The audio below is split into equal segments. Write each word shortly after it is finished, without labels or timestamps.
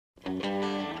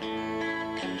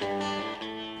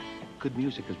Good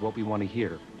music is what we want to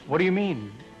hear. What do you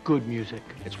mean, good music?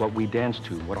 It's what we dance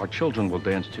to, what our children will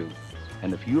dance to.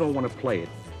 And if you don't want to play it,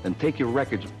 then take your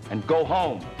records and go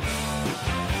home.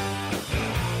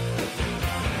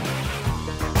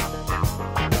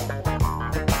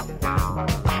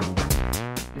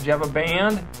 Did you have a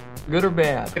band? Good or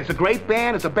bad? It's a great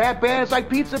band. It's a bad band. It's like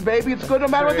pizza, baby. It's good no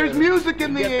matter what. There's music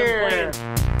in the air.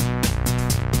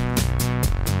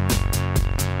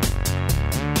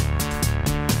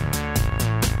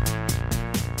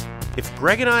 If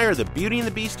Greg and I are the Beauty and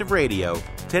the Beast of radio,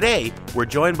 today we're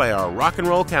joined by our rock and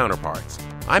roll counterparts.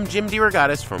 I'm Jim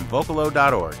DeRogatis from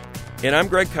Vocalo.org. And I'm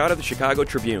Greg Codd of the Chicago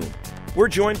Tribune. We're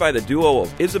joined by the duo of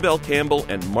Isobel Campbell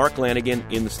and Mark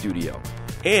Lanegan in the studio.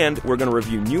 And we're going to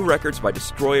review new records by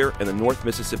Destroyer and the North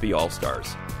Mississippi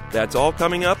Allstars. That's all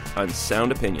coming up on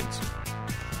Sound Opinions.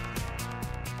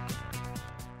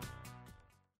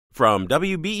 From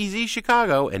WBEZ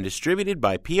Chicago and distributed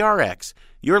by PRX,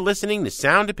 you're listening to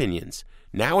Sound Opinions.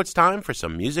 Now it's time for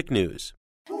some music news.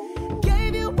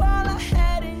 Gave you all I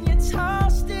had and you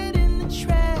tossed it in the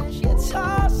trash. You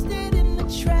tossed it in the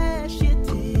trash, you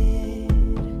did.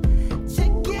 To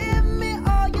give me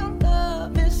all your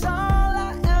love is all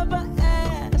I ever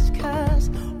ask. 'Cause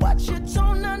what you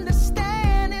don't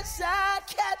understand is I'd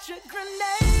catch a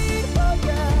grenade for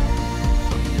you.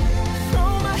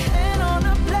 Throw my hand on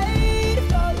a blade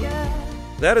for you.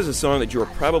 That is a song that you're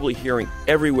probably hearing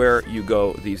everywhere you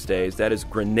go these days. That is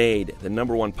Grenade, the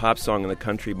number one pop song in the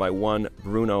country by one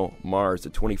Bruno Mars,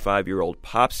 the 25-year-old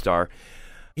pop star.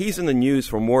 He's in the news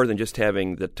for more than just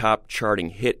having the top charting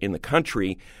hit in the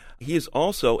country. He is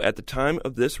also, at the time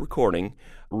of this recording,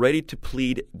 ready to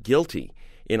plead guilty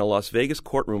in a Las Vegas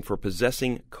courtroom for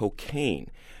possessing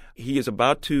cocaine. He is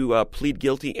about to plead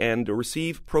guilty and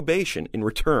receive probation in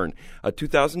return, a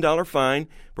 $2,000 fine,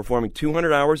 performing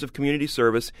 200 hours of community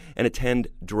service, and attend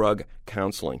drug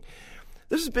counseling.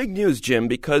 This is big news, Jim,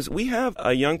 because we have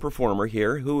a young performer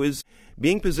here who is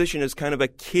being positioned as kind of a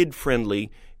kid-friendly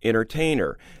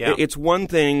entertainer. Yeah. It's one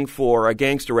thing for a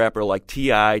gangster rapper like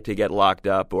T.I. to get locked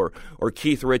up or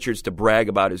Keith Richards to brag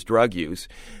about his drug use.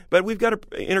 But we've got an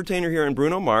entertainer here in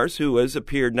Bruno Mars who has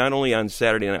appeared not only on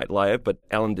Saturday Night Live, but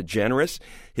Ellen DeGeneres.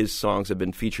 His songs have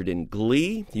been featured in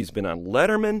Glee. He's been on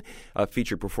Letterman, a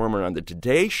featured performer on The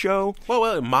Today Show.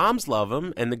 Well, moms love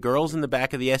him, and the girls in the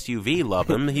back of the SUV love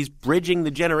him. He's bridging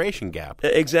the generation gap.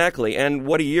 Exactly, and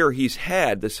what a year he's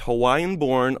had. This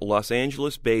Hawaiian-born, Los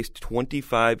Angeles-based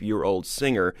 25-year-old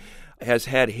singer has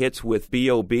had hits with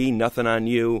B.O.B., Nothing on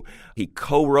You. He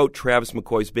co-wrote Travis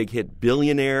McCoy's big hit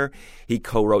Billionaire. He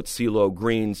co-wrote CeeLo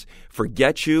Green's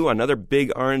Forget You, another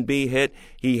big R&B hit.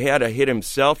 He had a hit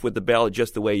himself with the ballad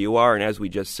Just the Way You Are, and as we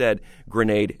just said,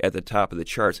 Grenade at the top of the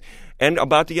charts. And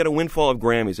about to get a windfall of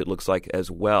Grammys, it looks like,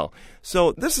 as well.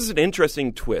 So this is an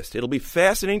interesting twist. It'll be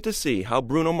fascinating to see how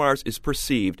Bruno Mars is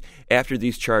perceived after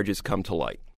these charges come to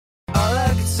light. All I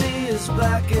can see is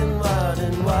black and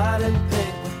white and pink.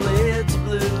 Blades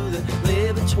blue that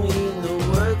lay between the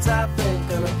words I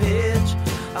think on a page.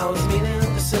 I was meaning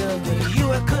to send to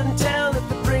you. I couldn't tell if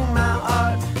to bring my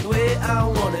art the way I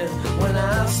wanted when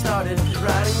I started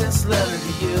writing this letter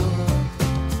to you.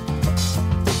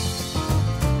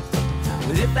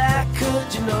 But if I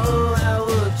could, you know, I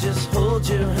would just hold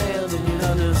your hand and you'd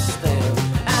understand.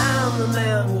 I'm the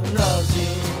man who loves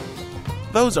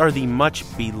you. Those are the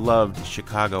much-beloved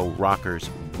Chicago rockers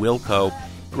Wilco.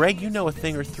 Greg, you know a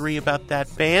thing or three about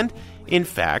that band. In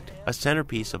fact, a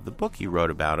centerpiece of the book you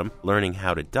wrote about them, Learning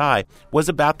How to Die, was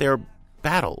about their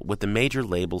battle with the major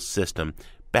label system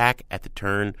back at the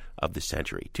turn of the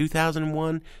century.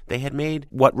 2001, they had made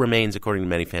what remains, according to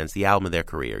many fans, the album of their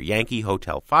career, Yankee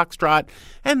Hotel Foxtrot,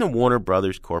 and the Warner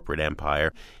Brothers corporate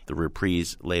empire, the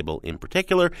Reprise label in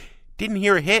particular, didn't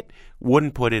hear a hit,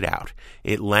 wouldn't put it out.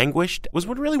 It languished, was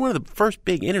really one of the first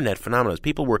big internet phenomena.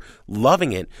 People were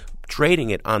loving it, trading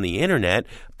it on the internet,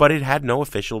 but it had no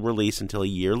official release until a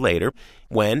year later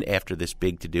when, after this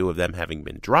big to-do of them having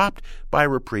been dropped by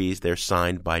Reprise, they're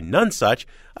signed by none such,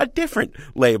 a different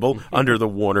label under the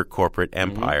Warner corporate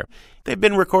empire. They've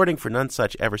been recording for none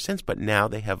such ever since, but now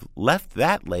they have left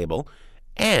that label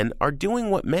and are doing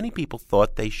what many people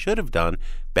thought they should have done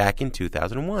back in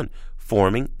 2001,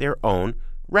 forming their own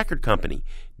record company,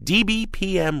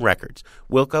 DBPM Records.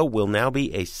 Wilco will now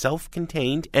be a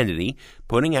self-contained entity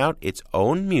putting out its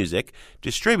own music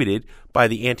distributed by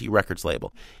the Anti Records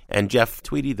label. And Jeff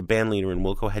Tweedy, the band leader in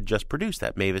Wilco, had just produced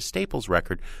that Mavis Staples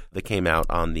record that came out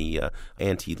on the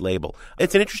Anti label.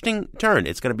 It's an interesting turn.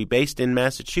 It's going to be based in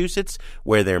Massachusetts,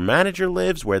 where their manager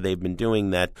lives, where they've been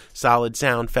doing that Solid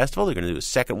Sound Festival. They're going to do a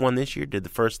second one this year, did the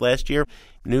first last year.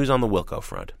 News on the Wilco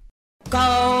front.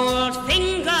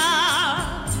 Goldfinger,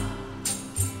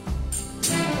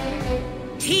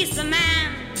 he's the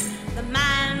man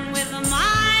with the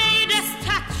Midas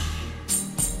touch,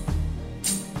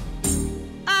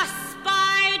 a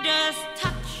spider's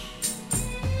touch.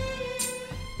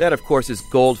 That, of course, is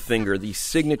Goldfinger, the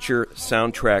signature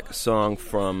soundtrack song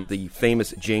from the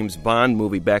famous James Bond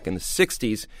movie back in the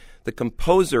 60s. The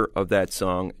composer of that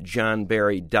song, John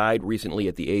Barry, died recently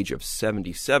at the age of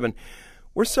 77.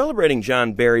 We're celebrating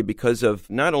John Barry because of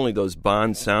not only those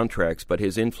Bond soundtracks, but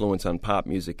his influence on pop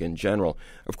music in general.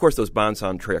 Of course, those Bond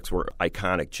soundtracks were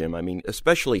iconic, Jim. I mean,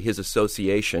 especially his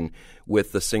association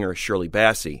with the singer Shirley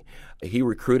Bassey. He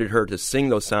recruited her to sing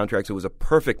those soundtracks. It was a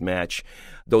perfect match.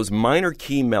 Those minor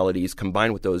key melodies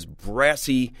combined with those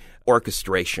brassy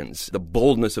orchestrations, the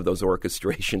boldness of those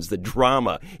orchestrations, the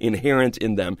drama inherent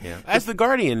in them. Yeah. As The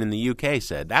Guardian in the UK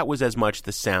said, that was as much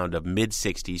the sound of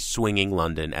mid-60s swinging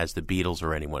London as the Beatles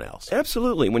or anyone else.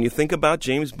 Absolutely. When you think about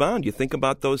James Bond, you think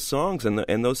about those songs and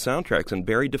those soundtracks, and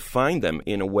Barry defined them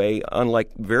in a way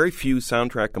unlike very few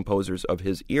soundtrack composers of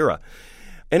his era.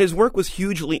 And his work was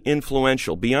hugely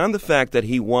influential, beyond the fact that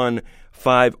he won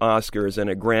 5 Oscars and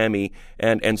a Grammy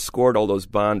and scored all those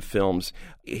Bond films.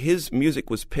 His music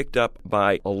was picked up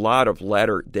by a lot of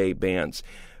latter-day bands.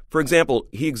 For example,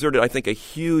 he exerted, I think, a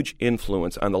huge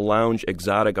influence on the lounge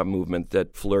exotica movement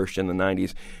that flourished in the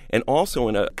 90s, and also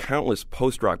in countless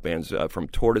post-rock bands, from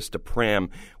Tortoise to Pram,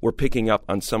 were picking up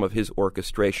on some of his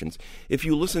orchestrations. If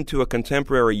you listen to a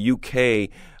contemporary UK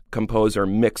composer,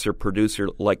 mixer, producer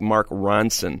like Mark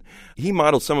Ronson, he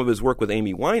modeled some of his work with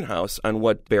Amy Winehouse on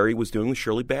what Barry was doing with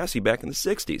Shirley Bassey back in the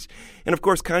 60s. And of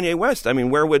course, Kanye West. I mean,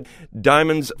 where would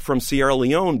Diamonds from Sierra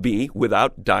Leone be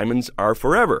without Diamonds Are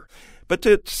Forever? But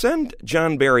to send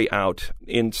John Barry out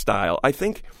in style, I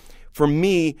think, for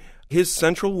me, his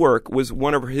central work was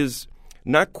one of his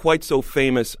not quite so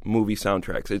famous movie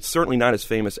soundtracks. It's certainly not as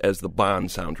famous as the Bond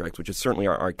soundtracks, which is certainly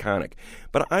are iconic.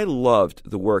 But I loved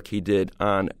the work he did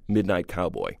on Midnight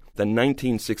Cowboy, the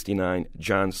 1969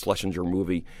 John Schlesinger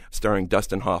movie starring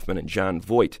Dustin Hoffman and Jon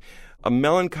Voight. A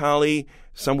melancholy,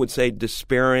 some would say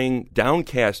despairing,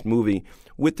 downcast movie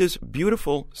with this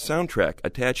beautiful soundtrack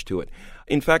attached to it.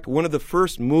 In fact, one of the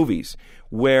first movies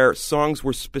where songs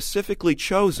were specifically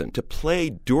chosen to play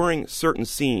during certain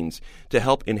scenes to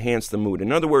help enhance the mood.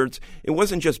 In other words, it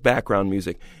wasn't just background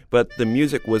music, but the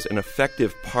music was an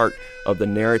effective part of the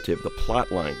narrative, the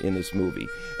plot line in this movie.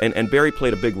 And Barry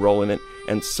played a big role in it,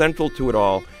 and central to it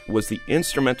all was the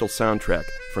instrumental soundtrack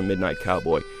from Midnight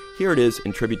Cowboy. Here it is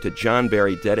in tribute to John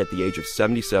Barry, dead at the age of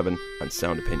 77, on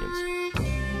Sound Opinions.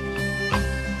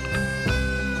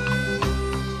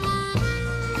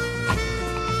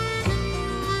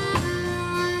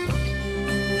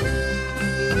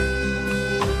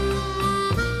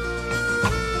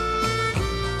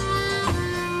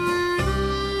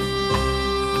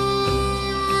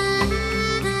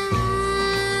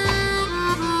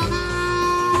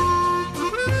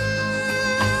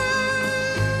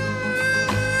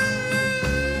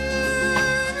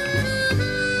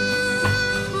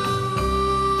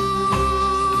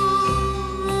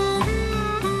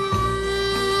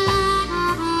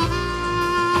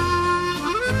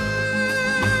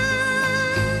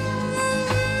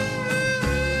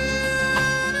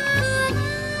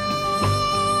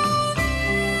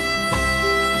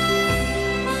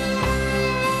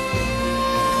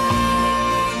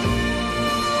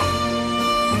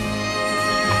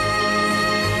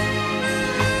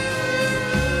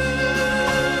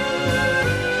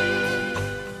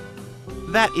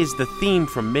 That is the theme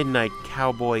from Midnight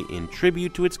Cowboy in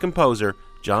tribute to its composer,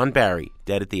 John Barry,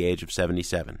 dead at the age of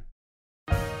 77.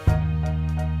 I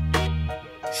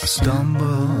stumble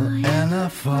and I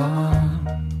fall.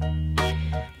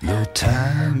 Though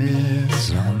time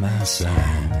is on my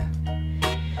side,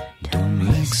 don't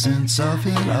make sense of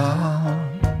it all.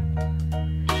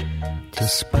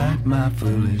 Despite my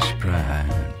foolish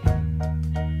pride,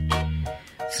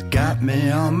 it's got me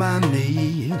on my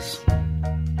knees,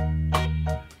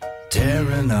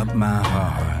 tearing up my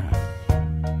heart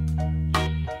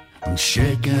and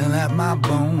shaking at my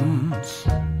bones,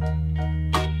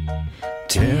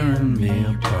 tearing me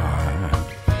apart.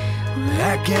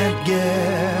 I can't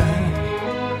get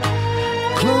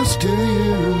close to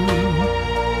you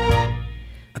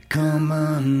come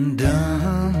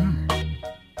undone.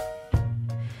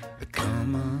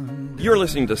 You're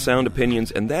listening to Sound Opinions,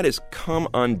 and that is Come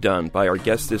Undone by our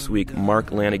guests this week,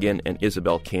 Mark Lanegan and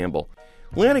Isobel Campbell.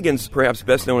 Lanegan's perhaps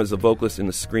best known as the vocalist in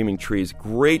the Screaming Trees,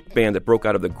 great band that broke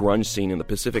out of the grunge scene in the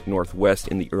Pacific Northwest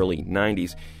in the early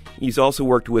 90s. He's also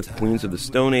worked with Queens of the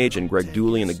Stone Age and Greg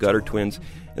Dooley and the Gutter Twins.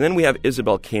 And then we have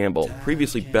Isobel Campbell,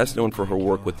 previously best known for her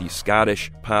work with the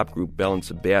Scottish pop group Belle and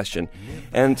Sebastian,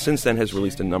 and since then has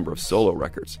released a number of solo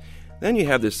records. Then you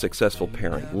have this successful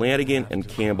pairing, Lanegan and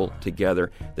Campbell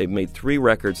together. They've made 3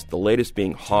 records, the latest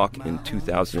being Hawk in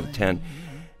 2010.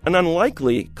 An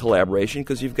unlikely collaboration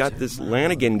because you've got this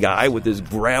Lanegan guy with his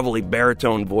gravelly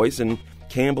baritone voice and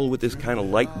Campbell with this kind of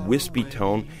light wispy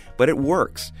tone, but it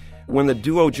works. When the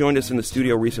duo joined us in the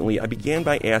studio recently, I began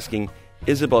by asking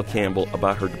Isobel Campbell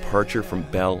about her departure from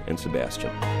Belle and Sebastian.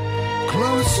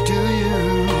 Close to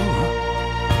you,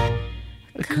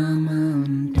 come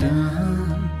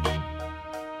undone.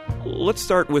 Let's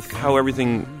start with how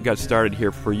everything got started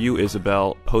here for you,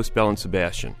 Isobel, post Belle and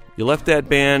Sebastian. You left that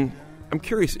band. I'm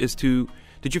curious as to,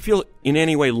 did you feel in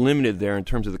any way limited there in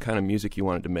terms of the kind of music you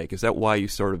wanted to make? Is that why you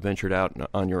sort of ventured out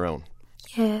on your own?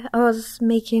 Yeah, I was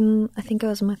making, I think it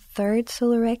was my 3rd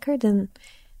solo record, and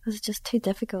it was just too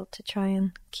difficult to try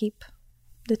and keep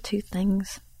the 2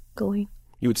 things going.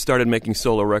 You had started making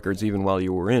solo records even while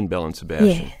you were in Belle and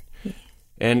Sebastian. Yeah.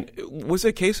 And was it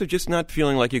a case of just not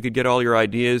feeling like you could get all your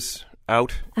ideas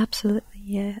out? Absolutely,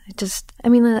 yeah.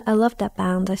 I love that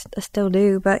band, I still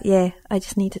do, but yeah, I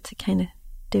just needed to kind of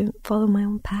follow my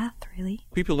own path, really.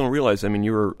 People don't realize,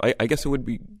 you were, I guess it would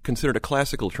be considered a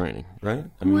classical training, right?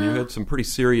 You had some pretty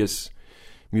serious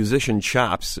musician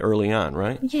chops early on,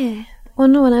 right? Yeah. Well,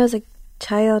 no, when I was a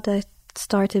child, I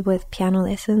started with piano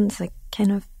lessons. I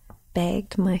kind of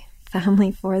begged my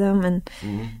family for them, and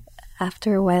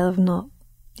after a while of not,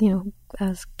 I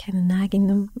was kind of nagging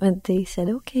them, and they said,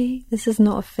 okay, this is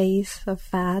not a phase of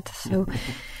fad.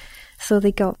 So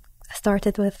they got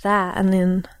started with that, and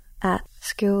then at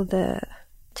school the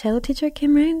cello teacher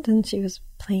came round and she was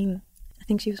playing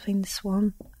the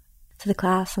Swan to the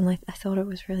class, and I thought it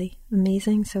was really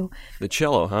amazing. So the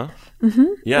cello, huh?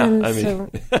 Mm-hmm. Yeah,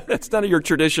 that's not your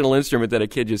traditional instrument that a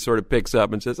kid just sort of picks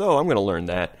up and says, oh, I'm going to learn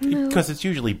that. Because it's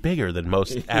usually bigger than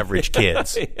most average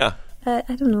kids. Yeah. I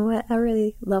don't know, I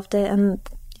really loved it, and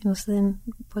so then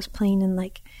was playing in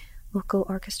like local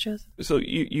orchestras. So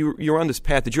you're on this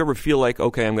path. Did you ever feel like,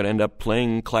 okay, I'm going to end up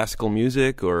playing classical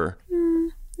music, or?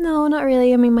 No, not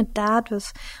really. My dad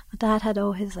had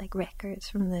all his like records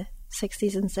from the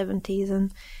 60s and 70s,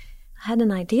 and I had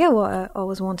an idea what I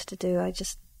always wanted to do. I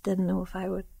just didn't know if I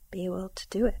would be able to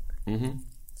do it. Mm-hmm.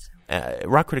 So.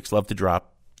 Rock critics love to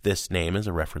drop this name as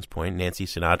a reference point, Nancy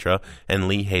Sinatra and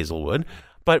Lee Hazelwood.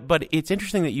 But it's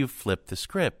interesting that you've flipped the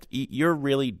script. You're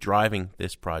really driving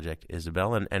this project,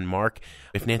 Isobel. And Mark,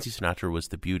 if Nancy Sinatra was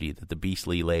the beauty that the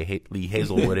beastly Lee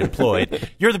Hazelwood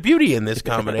employed, you're the beauty in this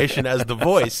combination as the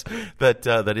voice that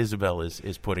Isobel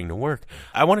is putting to work.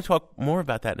 I want to talk more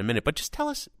about that in a minute, but just tell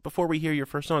us, before we hear your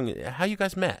first song, how you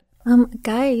guys met. A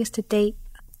guy I used to date,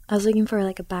 I was looking for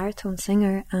like a baritone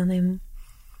singer, and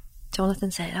Jonathan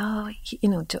said,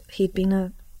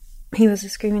 he was a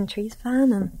Screaming Trees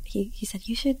fan, and he said,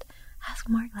 you should ask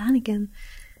Mark Lanegan.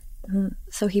 And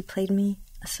so he played me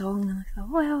a song, and I thought,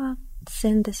 well, I'll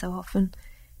send this off, and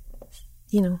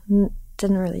didn't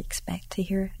really expect to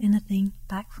hear anything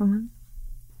back from him.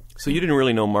 So you didn't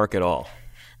really know Mark at all?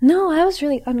 No, I was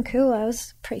really uncool. I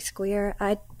was pretty square.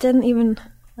 I didn't even,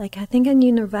 I think I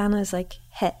knew Nirvana's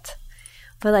hit,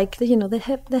 but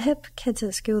the hip kids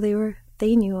at school,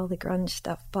 they knew all the grunge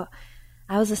stuff, but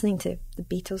I was listening to the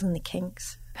Beatles and the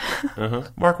Kinks. Uh-huh.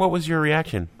 Mark, what was your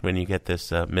reaction when you get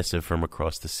this missive from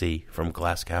across the sea from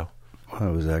Glasgow? Well,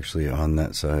 I was actually on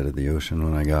that side of the ocean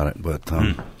when I got it, but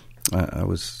I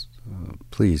was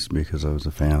pleased because I was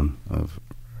a fan of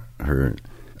her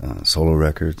solo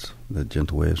records, the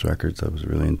Gentle Waves records. I was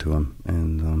really into them,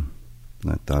 and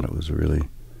I thought it was a really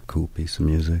cool piece of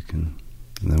music. And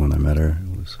then when I met her,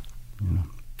 it was,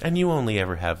 And you only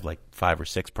ever have 5 or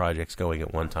 6 projects going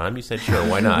at one time. You said, sure,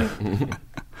 why not?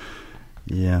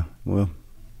 Yeah, well,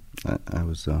 I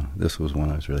was. This was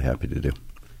one I was really happy to do.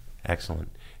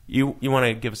 Excellent. You want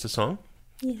to give us a song?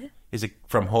 Yeah. Is it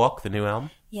from Hawk, the new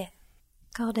album? Yeah.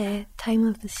 Called Time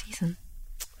of the Season.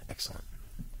 Excellent.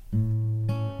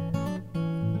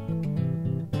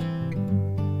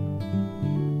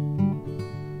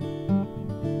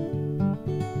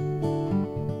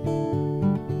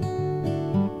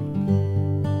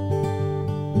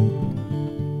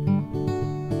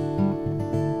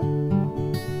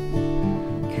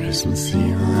 Christmas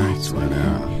Eve lights went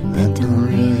out. That don't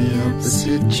really help the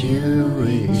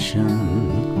situation.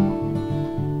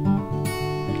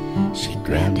 She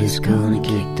grabbed his coat and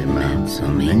kicked him out.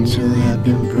 Some angel had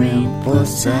been praying for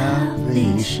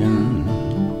salvation.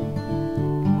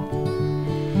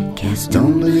 Cats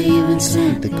don't believe in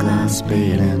Santa Claus,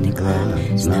 spade and the cloud.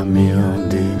 It's not me all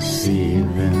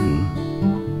deceiving.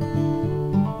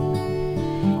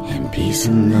 And peace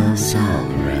and love's all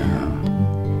around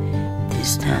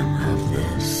this time of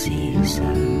the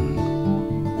season.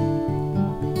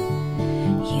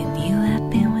 You knew I'd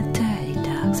been with dirty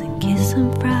dogs and kissed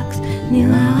some frogs.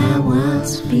 Knew how I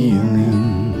was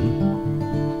feeling.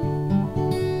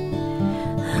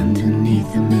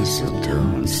 Underneath the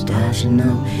mistletoe and stars, you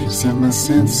know, set my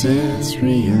senses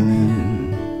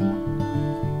reeling.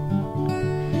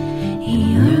 In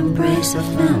your embrace I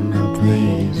found my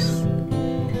place.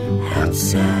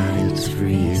 Outside it's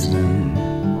freezing.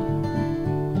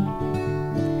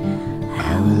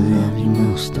 I will love you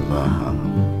most of all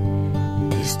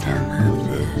this time of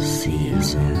the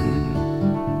season.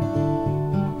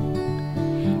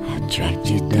 I tracked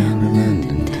you down to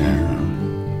London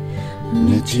town,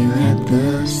 met you at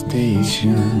the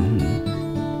station.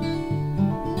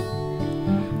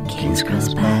 King's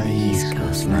Cross by the East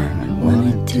Coast line. I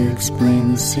wanted to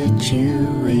explain the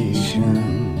situation.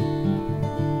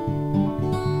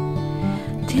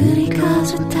 Duty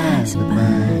calls with ties to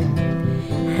bind.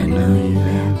 I know you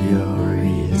have your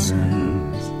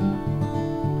reasons.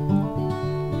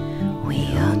 We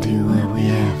all do what we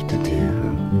have to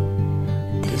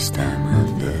do this time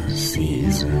of the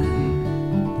season.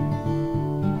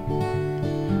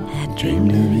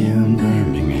 Dreamed of you in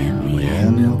Birmingham. We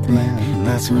had no plan,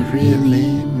 that's what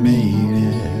really made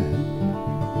it.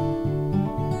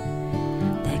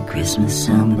 That Christmas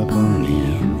song by Boney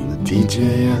and the DJ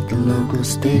at the local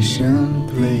station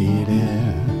played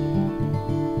it.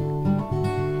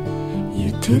 You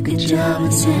took a job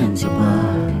at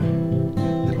Zanzibar.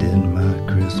 I did my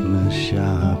Christmas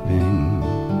shopping.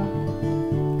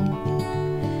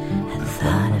 I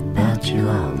thought about you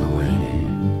all the way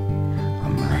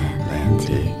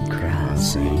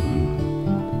crossing.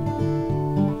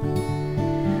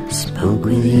 Spoke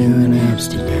with you in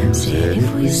Amsterdam. Said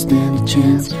if we stand a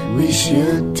chance, we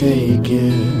should take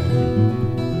it.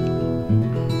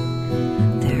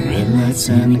 The red lights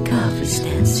and the coffee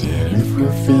stand said if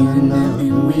we're feeling love,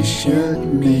 then we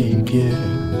should make it.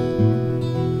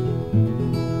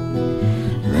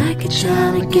 Like a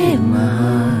child I gave my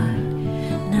heart.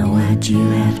 Now why'd you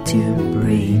have to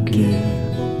break it?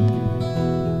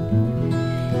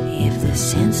 The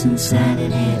sense inside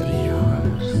it had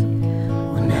yours.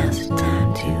 Well, now's the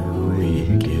time to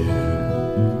wake it.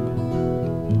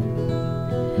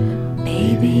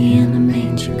 Baby in the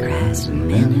manger cries. A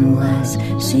man who was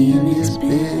seeing is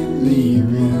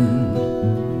believing.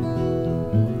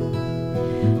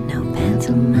 No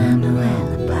pantomime, no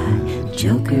alibi.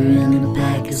 Joker in the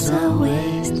back is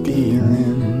always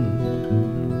dealing.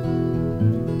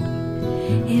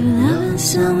 If loving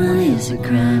someone is a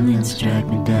crime, then strike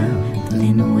me down.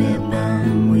 In the web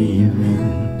I'm weaving,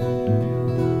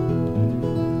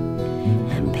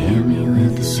 and pair me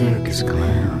with a circus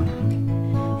clown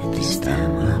at this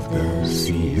time of the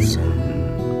season.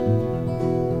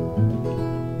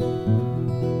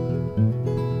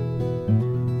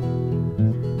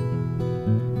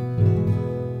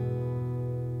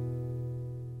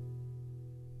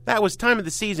 That was Time of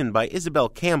the Season by Isobel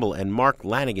Campbell and Mark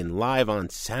Lanegan live on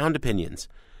Sound Opinions.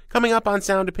 Coming up on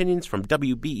Sound Opinions from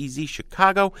WBEZ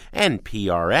Chicago and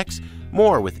PRX,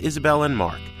 more with Isobel and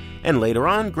Mark. And later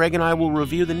on, Greg and I will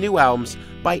review the new albums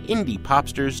by indie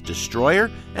popsters Destroyer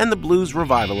and the blues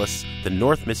revivalists, the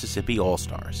North Mississippi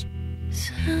Allstars.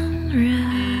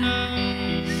 Sunrise,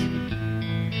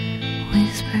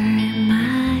 whisper in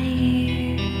my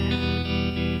ear,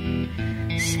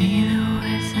 say the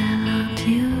words I long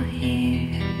to hear.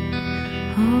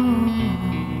 Oh,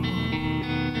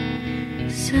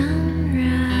 sunrise,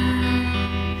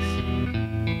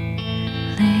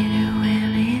 later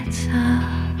when it's up,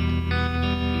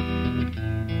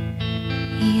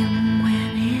 even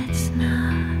when it's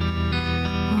not.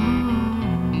 Oh,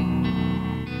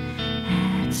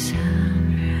 at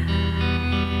sunrise,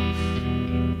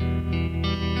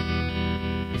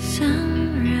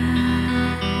 sunrise,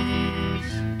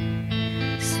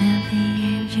 said the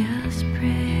angel's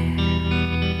prayer,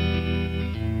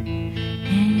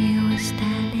 and you were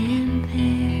standing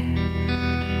there.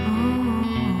 Oh,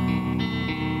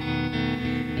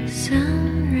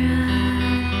 sunrise,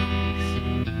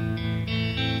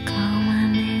 call my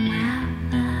name out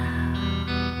loud,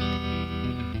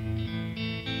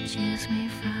 choose me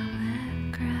from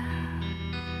the crowd.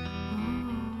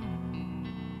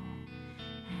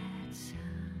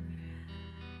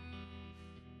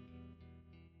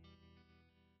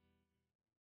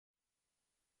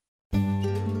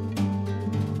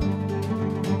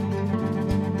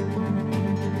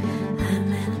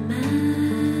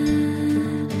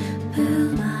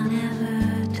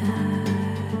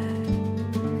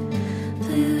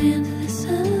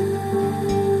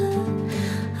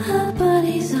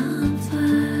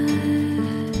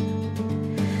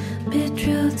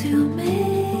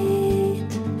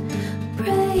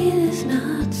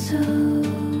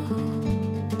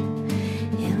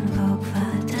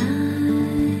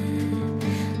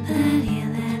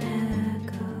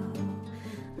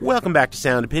 Welcome back to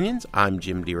Sound Opinions. I'm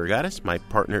Jim DeRogatis. My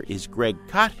partner is Greg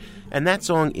Kot, and that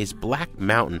song is Black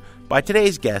Mountain by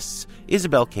today's guests,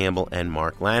 Isobel Campbell and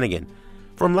Mark Lanegan.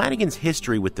 From Lanegan's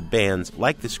history with the bands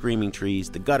like the Screaming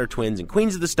Trees, the Gutter Twins, and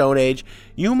Queens of the Stone Age,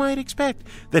 you might expect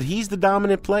that he's the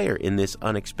dominant player in this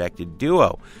unexpected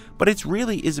duo. But it's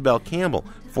really Isobel Campbell,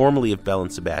 formerly of Bell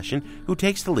and Sebastian, who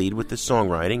takes the lead with the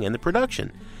songwriting and the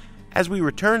production. As we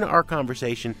return to our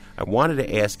conversation, I wanted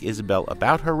to ask Isobel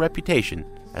about her reputation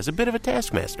as a bit of a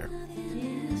taskmaster.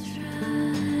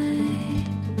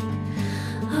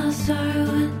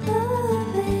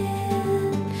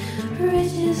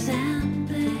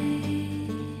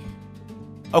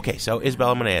 Okay, so Isobel,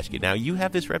 I'm going to ask you. Now, you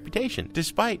have this reputation,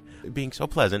 despite being so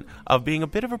pleasant, of being a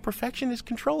bit of a perfectionist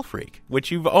control freak,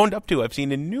 which you've owned up to. I've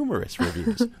seen in numerous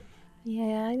reviews.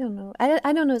 Yeah, I don't know. I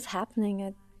don't know what's happening.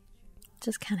 I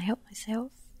just can't help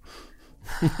myself.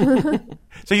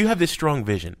 So you have this strong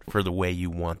vision for the way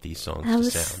you want these songs to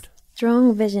sound.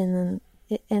 Strong vision, and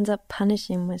it ends up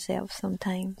punishing myself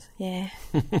sometimes. Yeah.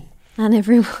 And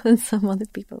everyone, some other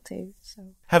people too.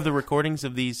 So, have the recordings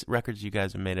of these records you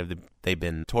guys have made, have they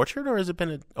been tortured, or has it been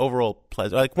an overall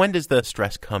pleasure? Like, when does the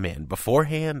stress come in?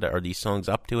 Beforehand? Are these songs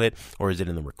up to it, or is it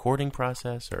in the recording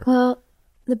process? Or well,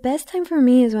 the best time for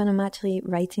me is when I'm actually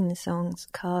writing the songs,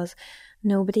 because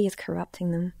nobody is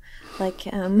corrupting them. Like,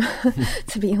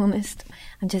 to be honest,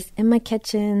 I'm just in my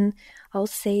kitchen, all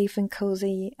safe and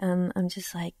cozy, and I'm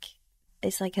just like,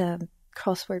 it's like a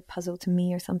crossword puzzle to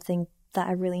me or something that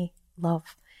I really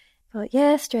love. But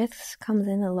yeah, stress comes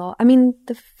in a lot. I mean,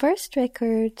 the first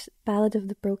record, Ballad of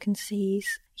the Broken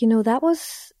Seas, that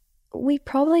was,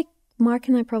 Mark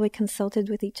and I probably consulted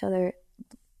with each other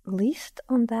least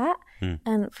on that.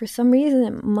 And for some reason,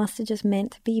 it must have just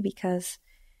meant to be, because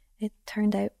it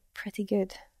turned out pretty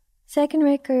good. Second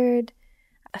record,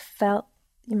 I felt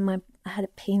I had a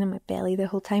pain in my belly the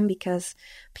whole time, because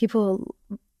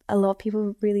a lot of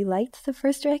people really liked the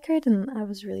first record, and I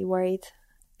was really worried,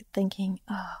 thinking,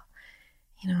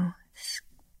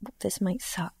 this might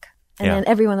suck. And then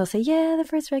everyone will say, yeah, the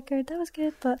first record, that was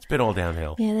good, but it's been all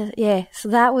downhill. Yeah, so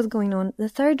that was going on. The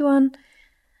third one,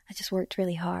 I just worked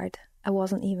really hard. I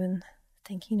wasn't even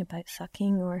thinking about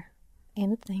sucking or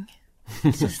anything.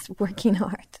 Just working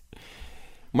hard.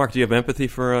 Mark, do you have empathy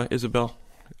for Isobel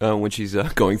when she's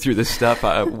going through this stuff?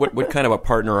 What kind of a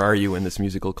partner are you in this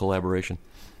musical collaboration?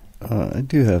 I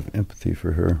do have empathy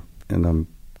for her,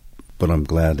 but I'm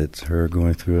glad it's her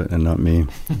going through it and not me.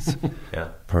 It's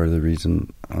part of the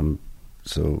reason I'm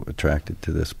so attracted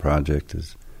to this project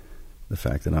is the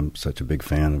fact that I'm such a big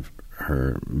fan of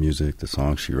her music, the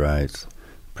songs she writes,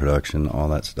 production, all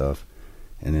that stuff.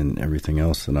 And in everything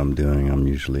else that I'm doing, I'm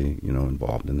usually,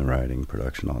 involved in the writing,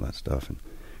 production, all that stuff. And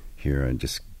here I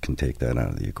just can take that out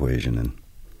of the equation and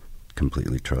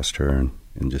completely trust her and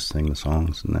just sing the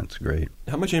songs, and that's great.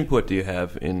 How much input do you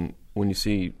have when you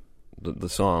see the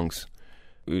songs?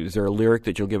 Is there a lyric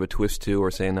that you'll give a twist to,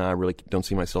 or say, no, I really don't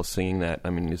see myself singing that?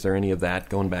 I mean, is there any of that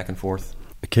going back and forth?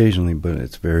 Occasionally, but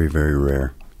it's very, very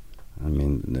rare. I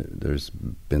mean, there's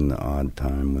been the odd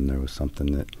time when there was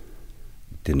something that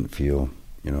didn't feel,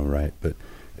 right. But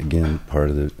again,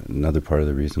 another part of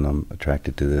the reason I'm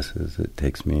attracted to this is it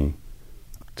takes me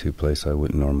to a place I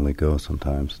wouldn't normally go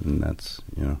sometimes, and that's,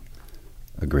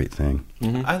 a great thing.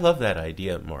 Mm-hmm. I love that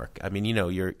idea, Mark. I mean,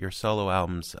 your solo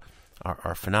albums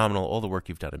are phenomenal. All the work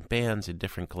you've done in bands, in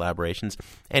different collaborations,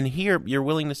 and here you're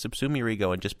willing to subsume your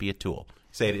ego and just be a tool.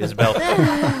 Say it, Isobel.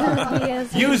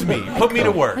 Yes. Use me. Put me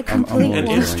to work. An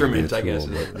instrument, I guess.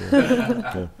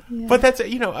 Yeah. But that's,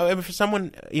 for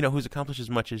someone, who's accomplished as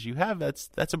much as you have,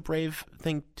 that's a brave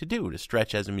thing to do, to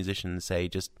stretch as a musician and say,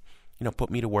 just, put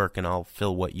me to work and I'll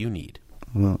fill what you need.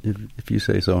 Well, if you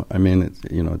say so. I mean,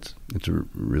 it's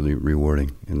really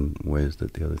rewarding in ways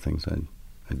that the other things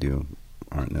I do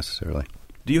aren't necessarily.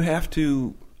 Do you have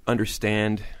to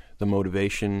understand the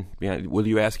motivation? Will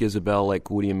you ask Isobel, like,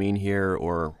 what do you mean here,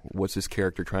 or what's this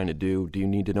character trying to do? Do you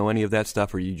need to know any of that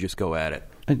stuff, or you just go at it?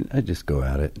 I just go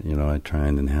at it. I try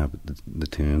and inhabit the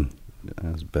tune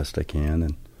as best I can,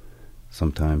 and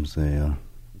sometimes they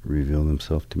reveal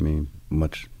themselves to me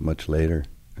much, much later,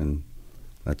 and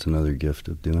that's another gift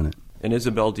of doing it. And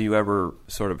Isobel, do you ever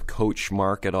sort of coach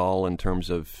Mark at all in terms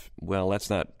of, well, that's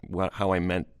not how I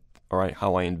meant, or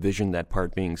how I envisioned that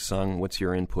part being sung? What's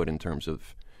your input in terms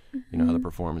of, how the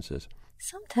performance is?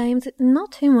 Sometimes,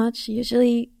 not too much.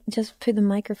 Usually just put the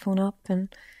microphone up and,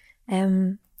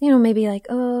 maybe like,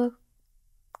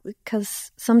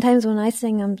 because sometimes when I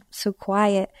sing, I'm so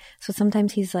quiet. So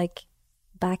sometimes he's like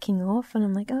backing off and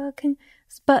I'm like,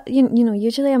 but,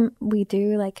 usually we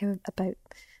do like about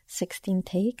 16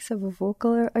 takes of a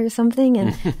vocal or something,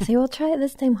 and say, well, try it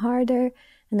this time harder.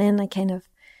 And then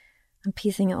I'm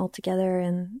piecing it all together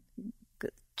and,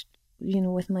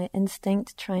 with my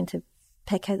instinct, trying to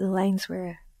pick out the lines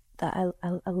that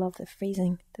I love the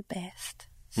phrasing the best.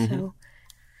 So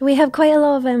we have quite a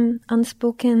lot of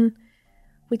unspoken,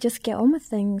 we just get on with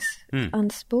things,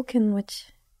 unspoken,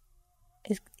 which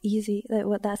is easy.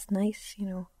 That's nice,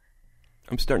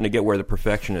 I'm starting to get where the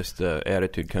perfectionist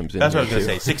attitude comes in. That's what I was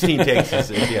going to say. 16 takes is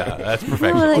that's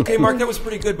perfection. Well, okay, Mark, that was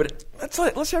pretty good, but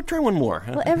let's try one more.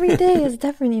 Well, every day is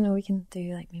different. We can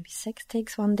do maybe 6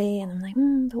 takes one day, and I'm like,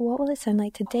 but what will it sound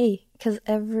like today? Because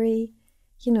every,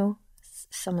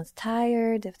 someone's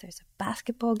tired. If there's a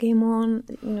basketball game on,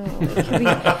 it could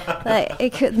be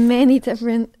it could many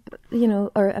different,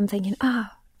 or I'm thinking,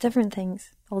 different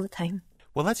things all the time.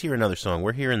 Well, let's hear another song.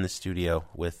 We're here in the studio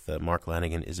with Mark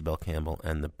Lanegan, Isobel Campbell,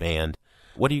 and the band.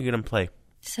 What are you going to play?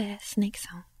 It's a Snake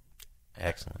song.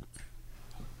 Excellent.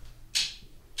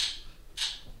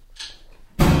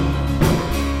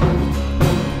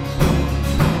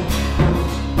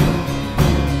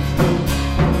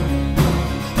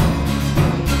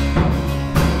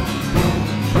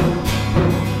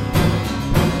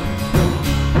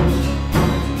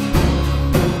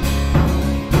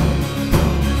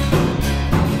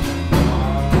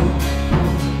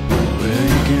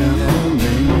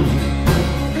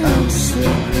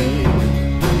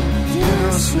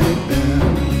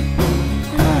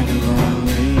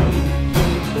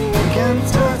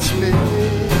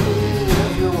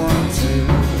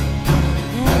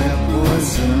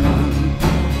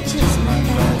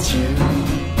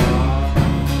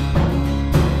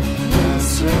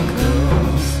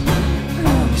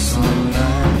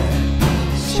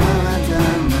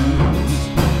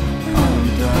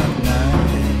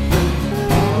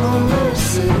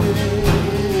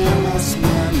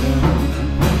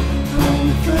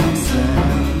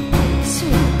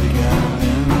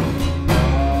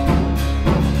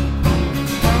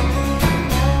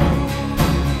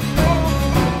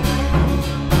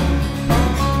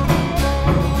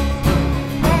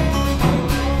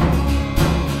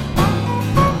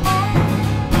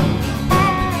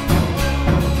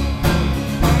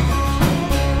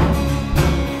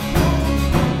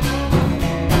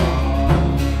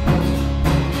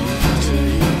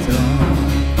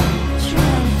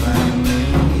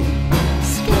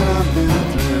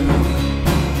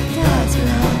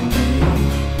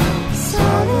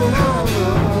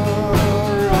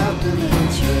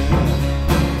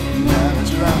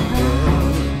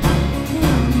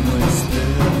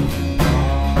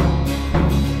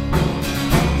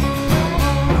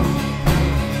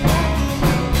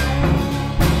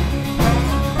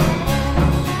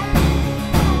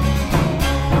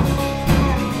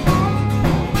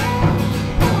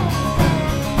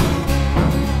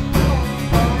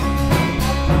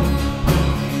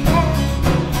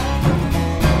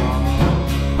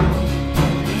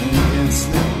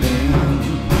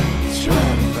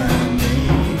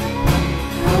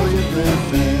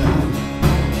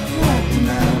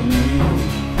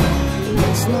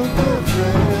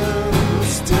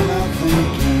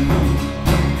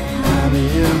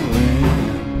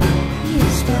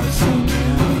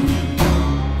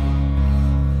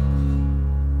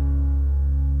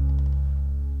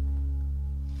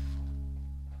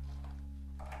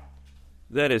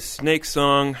 That is Snake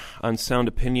Song on Sound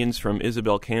Opinions from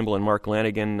Isobel Campbell and Mark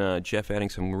Lanegan. Jeff adding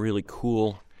some really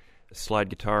cool slide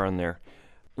guitar on there.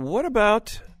 What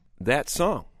about that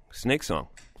song, Snake Song?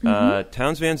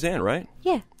 Townes Van Zandt, right?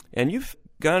 Yeah. And you've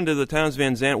gone to the Townes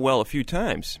Van Zandt well a few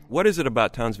times. What is it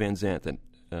about Townes Van Zandt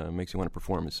that makes you want to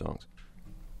perform his songs?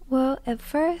 Well, at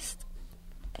first,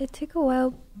 it took a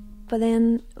while, but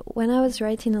then when I was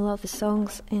writing a lot of the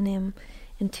songs in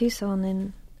Tucson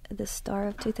in the start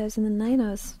of 2009, it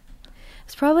was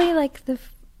probably like the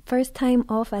first time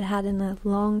off I'd had in a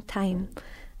long time.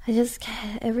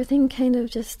 Everything kind of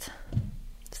just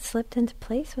slipped into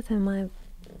place with him. I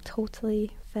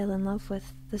totally fell in love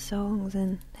with the songs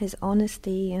and his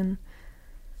honesty and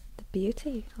the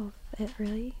beauty of it,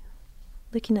 really.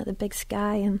 Looking at the big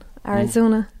sky in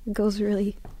Arizona goes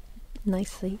really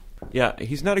nicely. Yeah,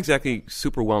 he's not exactly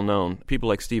super well known. People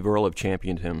like Steve Earle have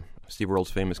championed him. Steve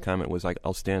Earle's famous comment was,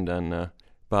 I'll stand on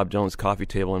Bob Dylan's coffee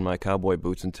table in my cowboy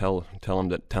boots and tell him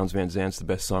that Townes Van Zandt's the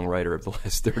best songwriter of the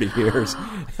last 30 years.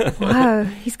 Wow,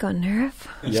 he's got nerve.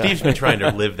 Yeah. Steve's been trying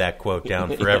to live that quote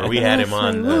down forever. We had him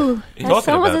on That's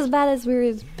almost as bad as we were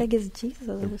as big as Jesus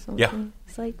or something. Yeah.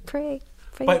 It's like, pray.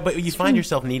 But you find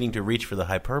yourself needing to reach for the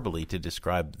hyperbole to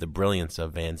describe the brilliance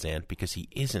of Van Zandt because he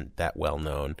isn't that well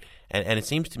known. And it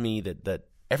seems to me that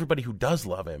everybody who does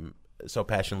love him so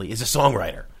passionately, is a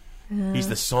songwriter. He's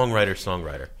the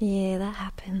songwriter. Yeah, that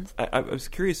happens. I was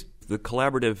curious, the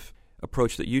collaborative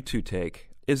approach that you two take.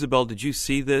 Isobel, did you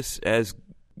see this as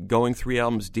going 3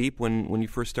 albums deep when you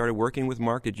first started working with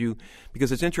Mark?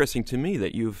 Because it's interesting to me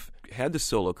that you've had the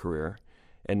solo career,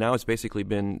 and now it's basically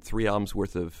been 3 albums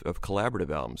worth of collaborative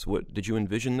albums. What did you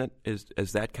envision that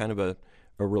as that kind of a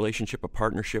relationship, a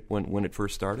partnership when it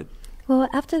first started? Well,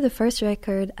 after the first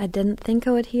record, I didn't think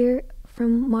I would hear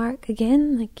from Mark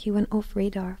again. Like, he went off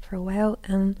radar for a while,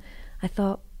 and I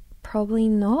thought probably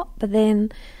not. But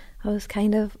then I was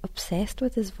kind of obsessed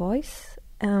with his voice.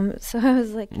 So I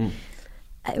was like,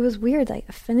 it was weird. Like,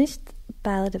 I finished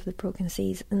Ballad of the Broken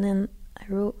Seas, and then I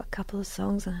wrote a couple of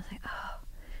songs, and I was like, oh,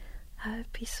 that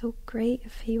would be so great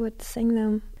if he would sing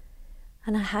them.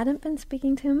 And I hadn't been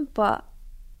speaking to him, but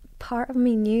part of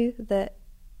me knew that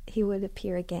he would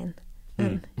appear again.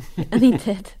 And he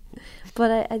did.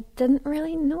 But I didn't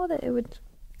really know that it would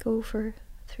go for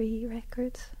 3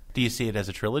 records. Do you see it as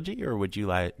a trilogy, or would you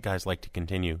guys like to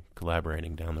continue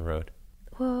collaborating down the road?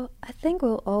 Well, I think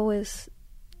we'll always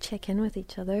check in with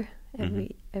each other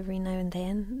every now and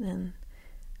then, and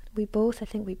I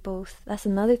think we both, that's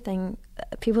another thing.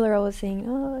 People are always saying,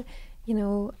 oh, you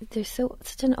know, they're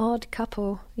such an odd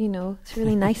couple, you know, it's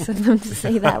really nice of them to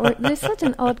say that. They're such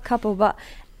an odd couple, but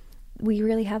we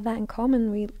really have that in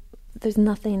common. There's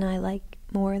nothing I like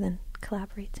more than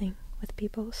collaborating with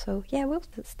people. So, yeah, we'll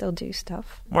still do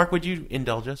stuff. Mark, would you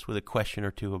indulge us with a question or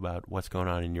two about what's going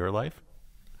on in your life?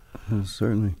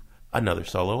 Certainly. Another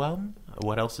solo album?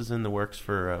 What else is in the works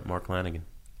for Mark Lanegan?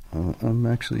 I'm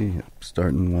actually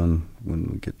starting one when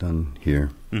we get done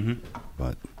here.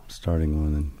 But starting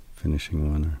one and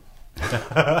finishing one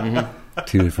are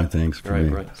 2 different things for me.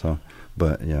 Right. So,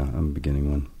 but yeah, I'm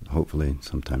beginning one hopefully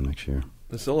sometime next year.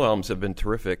 The solo albums have been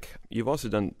terrific. You've also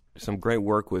done some great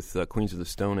work with Queens of the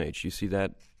Stone Age. You see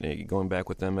that going back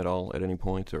with them at all at any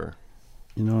point, or?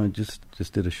 You know, I just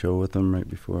did a show with them right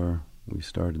before we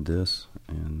started this,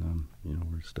 and you know,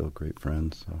 we're still great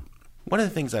friends. So. One of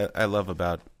the things I love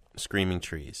about Screaming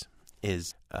Trees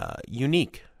is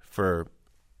unique for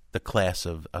the class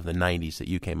of the 90s that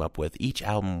you came up with. Each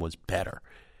album was better.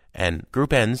 And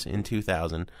Group Ends in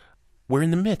 2000, we're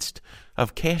in the midst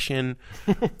of cash-in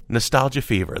nostalgia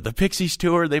fever. The Pixies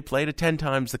tour, they played at 10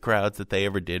 times the crowds that they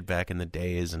ever did back in the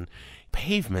days, and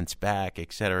Pavement's back,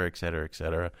 et cetera, et cetera, et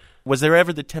cetera. Was there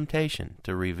ever the temptation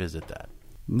to revisit that?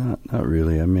 Not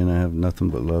really. I mean, I have nothing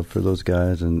but love for those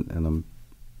guys, and I'm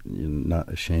not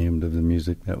ashamed of the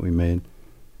music that we made.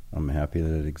 I'm happy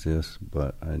that it exists,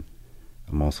 but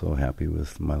I'm also happy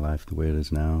with my life the way it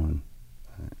is now, and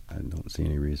I don't see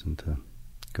any reason to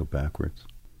go backwards.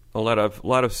 A lot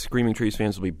of Screaming Trees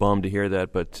fans will be bummed to hear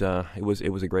that, but it was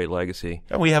a great legacy.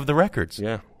 And we have the records.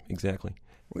 Yeah, exactly.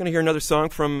 We're going to hear another song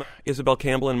from Isobel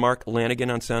Campbell and Mark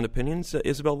Lanegan on Sound Opinions.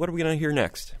 Isobel, what are we going to hear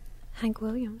next? Hank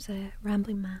Williams, a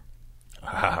Rambling Man.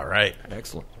 All right.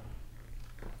 Excellent.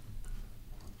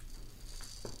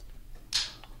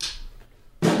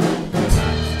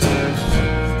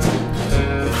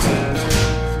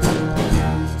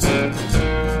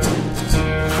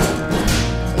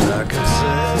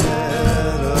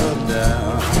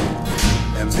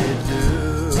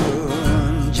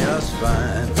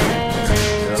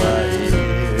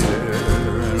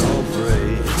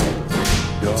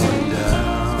 Going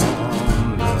down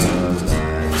the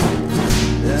line,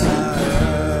 then I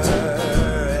heard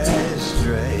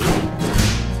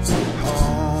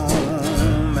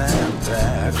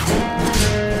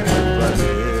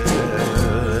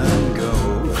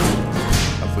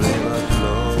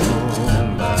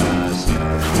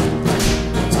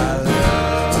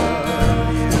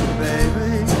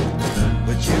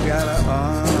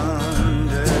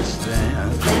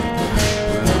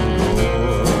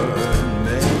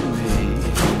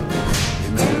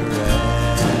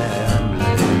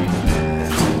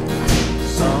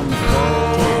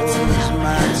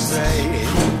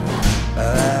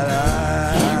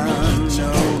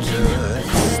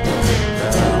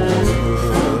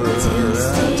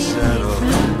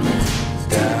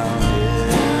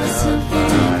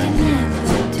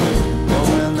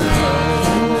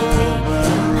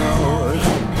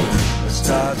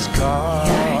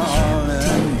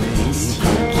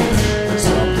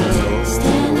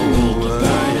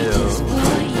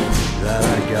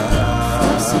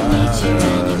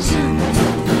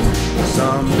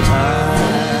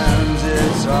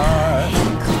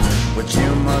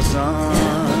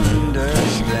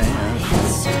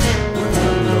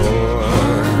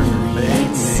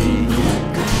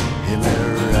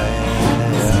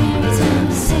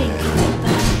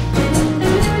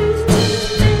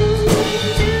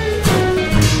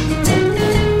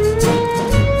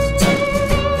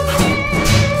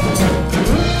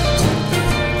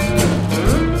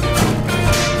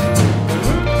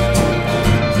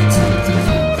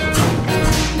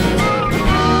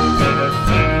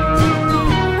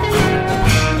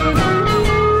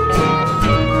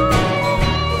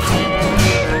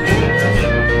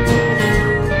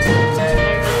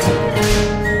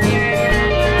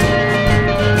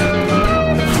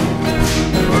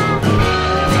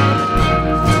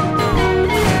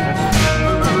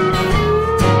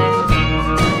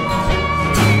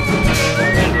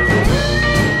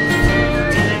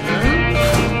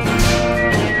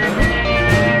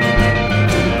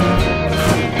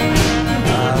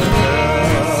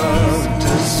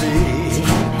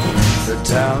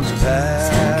comes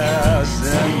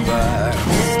passing by,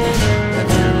 and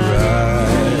to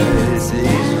ride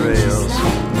these rails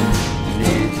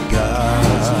neath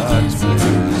God's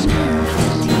blue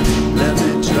skies. Let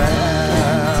me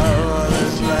travel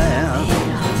this land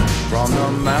from the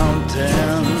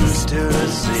mountains to the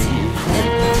sea,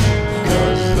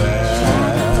 'cause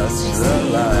that's the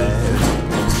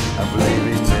life I believe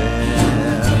in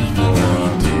for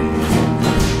me.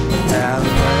 And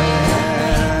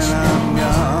when I'm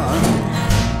gone,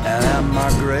 and at my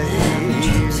grave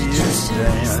you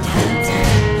stand,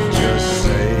 just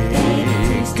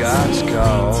say God's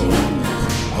call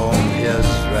home his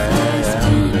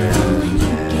rambling.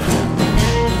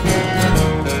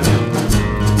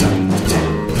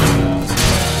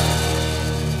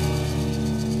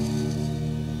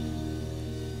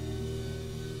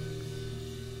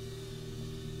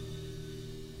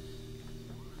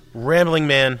 Rambling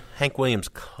Man, Hank Williams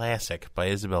classic by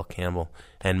Isobel Campbell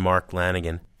and Mark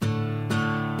Lanegan.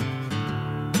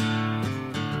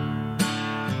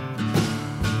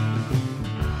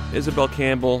 Isobel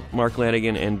Campbell, Mark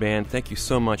Lanegan, and band, thank you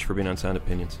so much for being on Sound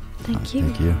Opinions. Thank you.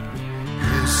 Thank you.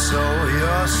 You sold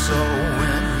your soul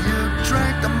when you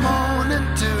drank the morning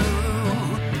dew,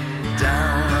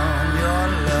 down on your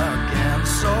luck and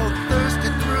so thirsty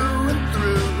through and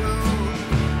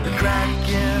through. The crack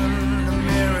in the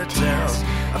mirror tells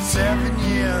of 7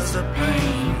 years of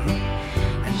pain,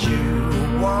 and you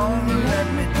won't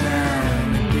let me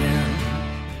down again.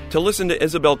 To listen to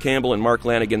Isobel Campbell and Mark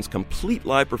Lanegan's complete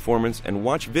live performance and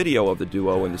watch video of the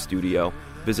duo in the studio,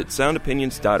 visit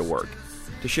soundopinions.org.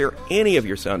 To share any of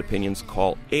your sound opinions,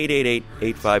 call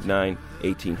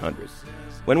 888-859-1800.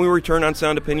 When we return on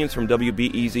Sound Opinions from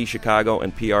WBEZ Chicago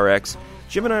and PRX,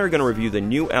 Jim and I are going to review the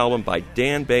new album by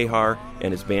Dan Behar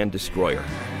and his band Destroyer.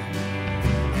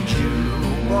 And you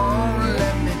won't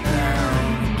let me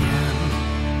down again.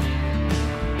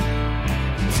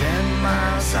 10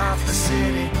 miles off the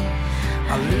city,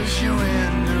 I'll lose you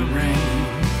in the rain,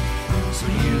 so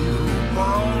you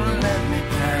won't let me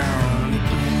down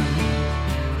again.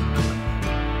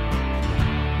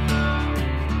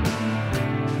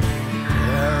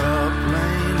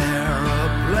 Aeroplane,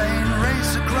 aeroplane,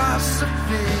 race across the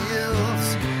fields,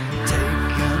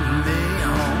 taking me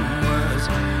homewards,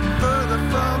 further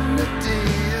from the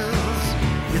deals.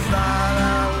 You thought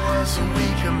I was a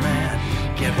weaker man,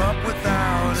 give up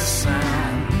without a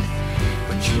sound,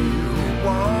 but you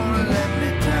won't let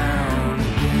me down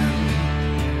again.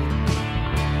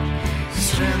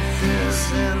 Strength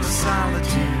is in the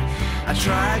solitude I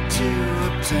tried to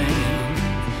obtain,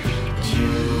 but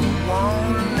you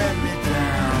won't let me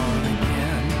down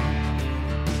again.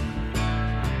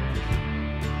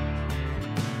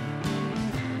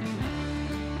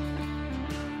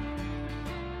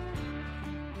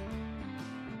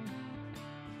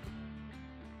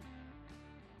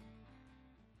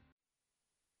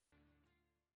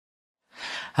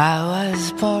 I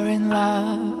was poor in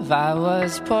love, I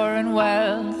was poor in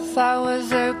wealth, I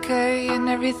was okay in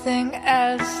everything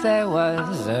else there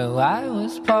was. Oh, I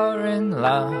was poor in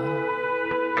love.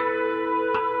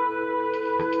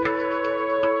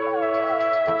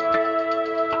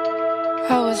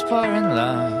 I was poor in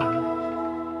love.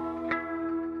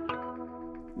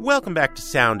 Welcome back to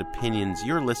Sound Opinions.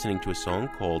 You're listening to a song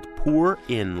called Poor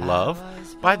in Love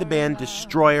by the band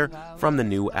Destroyer from the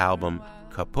new album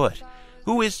Kaput.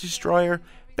 Who is Destroyer?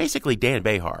 Basically Dan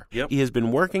Behar. Yep. He has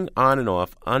been working on and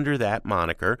off under that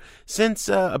moniker since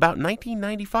about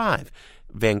 1995.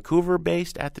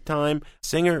 Vancouver-based at the time,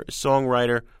 singer,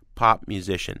 songwriter, pop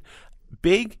musician.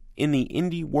 Big in the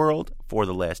indie world for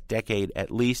the last decade at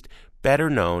least, better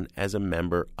known as a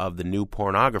member of the New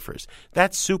Pornographers.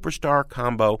 That superstar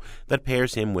combo that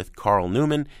pairs him with Carl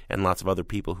Newman and lots of other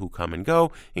people who come and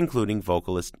go, including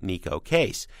vocalist Nico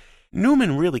Case.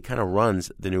 Newman really kind of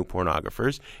runs the New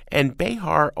Pornographers, and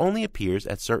Behar only appears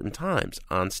at certain times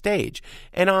on stage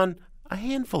and on a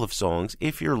handful of songs,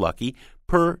 if you're lucky,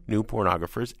 per New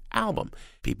Pornographers album.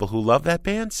 People who love that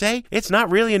band say it's not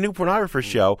really a New Pornographers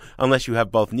show unless you have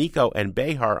both Nico and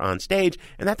Behar on stage,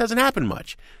 and that doesn't happen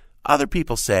much. Other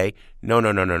people say, no.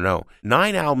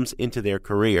 9 albums into their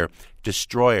career,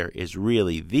 Destroyer is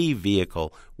really the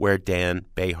vehicle where Dan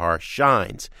Behar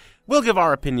shines. We'll give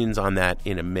our opinions on that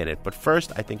in a minute, but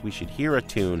first I think we should hear a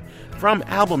tune from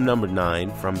album number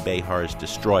 9 from Behar's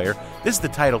Destroyer. This is the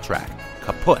title track,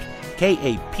 Kaput,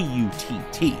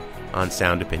 K-A-P-U-T-T, on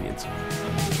Sound Opinions.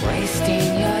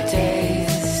 Wasting your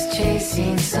days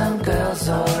chasing some girls,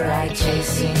 alright,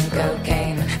 chasing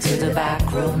cocaine to the back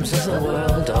rooms of the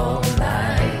world all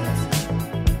night.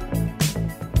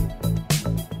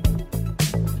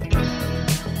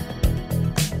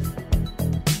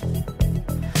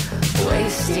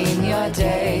 wasting your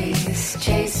days,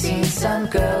 chasing some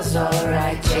girls,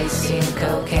 alright, chasing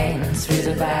cocaine through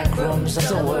the back rooms of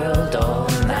the world all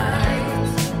night.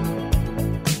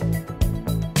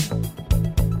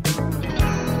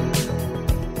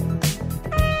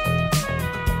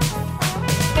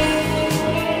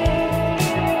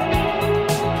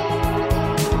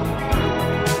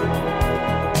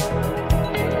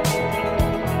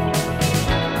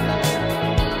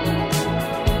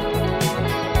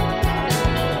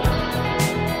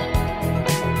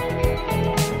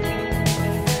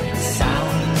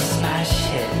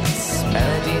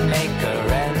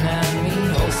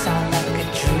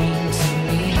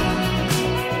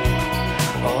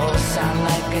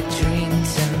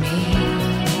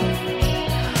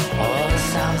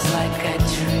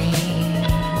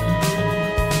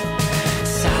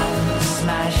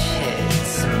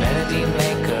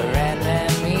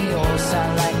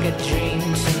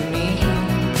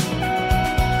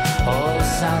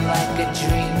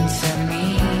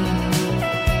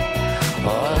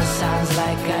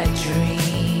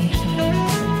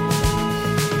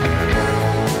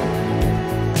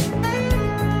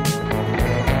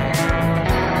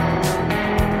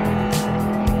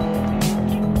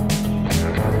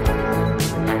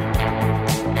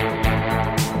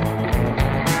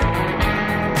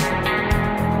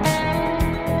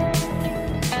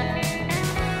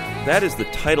 That is the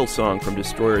title song from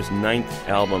Destroyer's 9th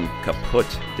album, Kaput.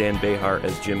 Dan Behar,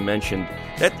 as Jim mentioned,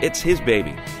 it's his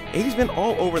baby. He's been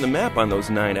all over the map on those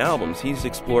 9 albums. He's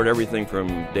explored everything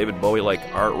from David Bowie-like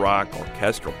art rock,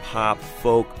 orchestral pop,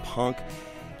 folk, punk.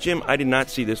 Jim, I did not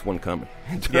see this one coming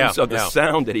in terms of the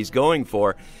sound that he's going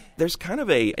for. There's kind of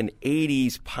an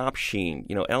 80s pop sheen,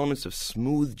 elements of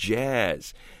smooth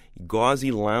jazz,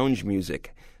 gauzy lounge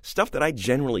music. Stuff that I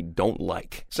generally don't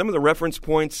like. Some of the reference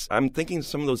points, I'm thinking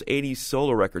some of those 80s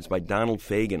solo records by Donald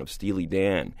Fagen of Steely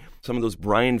Dan. Some of those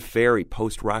Brian Ferry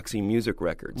post-Roxy music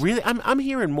records. Really? I'm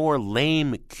hearing more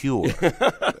Lame Cure.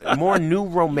 More New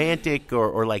Romantic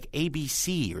or like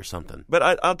ABC or something.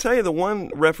 But I'll tell you the one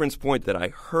reference point that I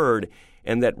heard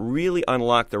and that really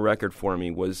unlocked the record for me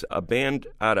was a band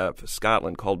out of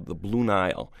Scotland called the Blue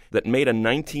Nile that made a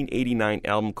 1989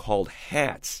 album called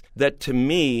Hats that, to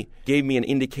me, gave me an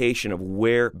indication of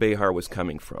where Behar was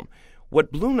coming from.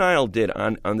 What Blue Nile did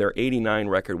on their 89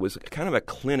 record was kind of a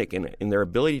clinic in their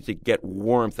ability to get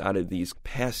warmth out of these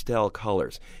pastel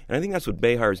colors. And I think that's what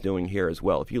Behar is doing here as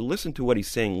well. If you listen to what he's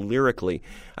saying lyrically,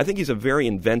 I think he's a very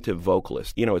inventive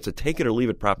vocalist. It's a take it or leave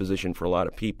it proposition for a lot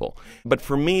of people. But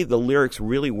for me, the lyrics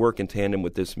really work in tandem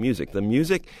with this music. The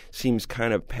music seems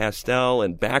kind of pastel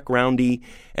and backgroundy,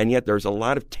 and yet there's a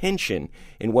lot of tension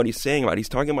in what he's saying about. He's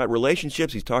talking about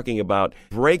relationships, he's talking about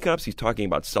breakups, he's talking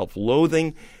about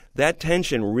self-loathing. That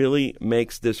tension really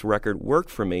makes this record work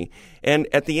for me. And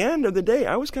at the end of the day,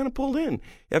 I was kind of pulled in.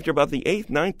 After about the 8th,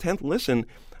 9th, 10th listen,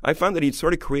 I found that he'd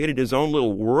sort of created his own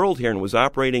little world here and was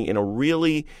operating in a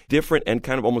really different and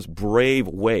kind of almost brave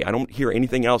way. I don't hear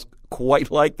anything else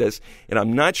quite like this, and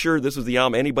I'm not sure this was the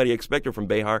album anybody expected from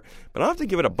Behar, but I'll have to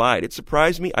give it a bite. It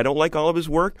surprised me. I don't like all of his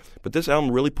work, but this album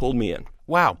really pulled me in.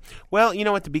 Wow. Well,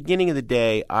 at the beginning of the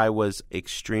day, I was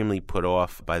extremely put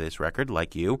off by this record,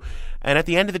 like you. And at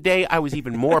the end of the day, I was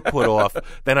even more put off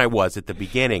than I was at the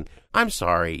beginning. I'm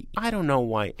sorry. I don't know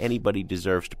why anybody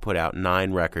deserves to put out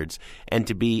 9 records and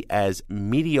to be as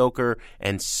mediocre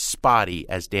and spotty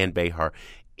as Dan Behar.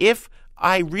 If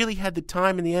I really had the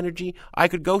time and the energy, I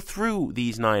could go through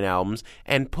these 9 albums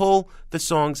and pull the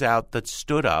songs out that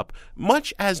stood up,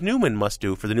 much as Newman must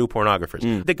do for the New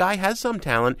Pornographers. The guy has some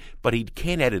talent, but he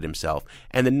can't edit himself.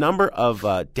 And the number of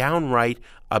downright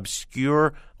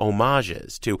obscure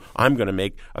homages to, I'm going to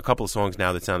make a couple of songs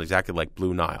now that sound exactly like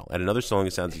Blue Nile, and another song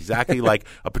that sounds exactly like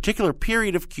a particular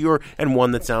period of Cure, and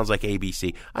one that sounds like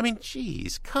ABC. I mean,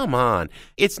 geez, come on.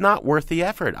 It's not worth the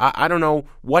effort. I don't know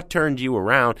what turned you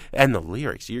around. And the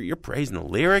lyrics, you're praising the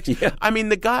lyrics? Yeah. I mean,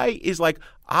 the guy is like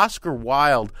Oscar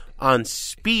Wilde on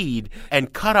speed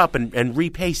and cut up and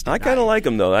repasted. I kind of like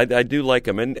him, though. I do like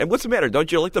him. And what's the matter?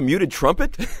 Don't you like the muted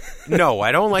trumpet? No,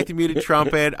 I don't like the muted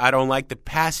trumpet. I don't like the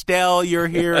pastel you're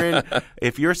hearing.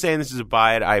 If you're saying this is a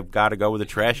buy it, I've got to go with a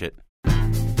trash it.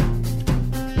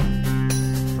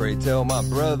 Pray tell my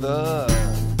brother,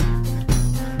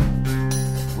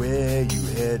 where you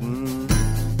heading?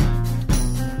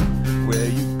 Where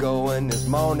you going this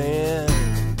morning?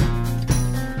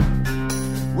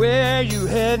 Where you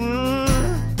heading?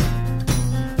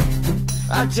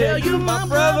 I tell you, my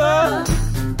brother,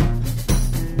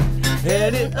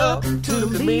 headed up to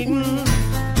the meeting.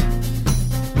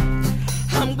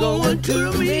 I'm going to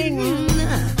the meeting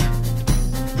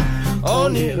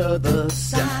on the other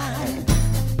side.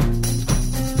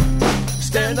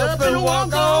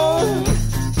 walk on.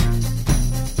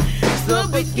 It's the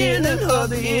beginning of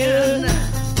the end.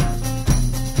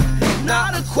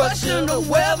 Not a question of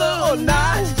whether or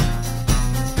not.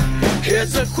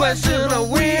 It's a question of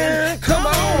when. Come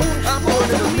on, I'm going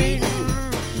to the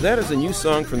meeting. That is a new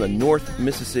song from the North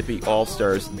Mississippi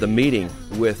All-Stars, The Meeting,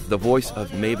 with the voice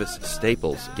of Mavis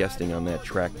Staples guesting on that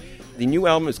track. The new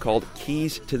album is called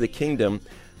Keys to the Kingdom.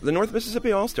 The North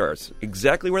Mississippi All-Stars,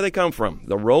 exactly where they come from,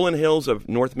 the rolling hills of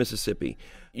North Mississippi.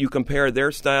 You compare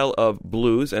their style of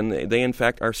blues, and they in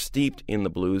fact are steeped in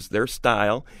the blues. Their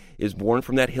style is born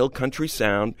from that hill country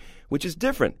sound, which is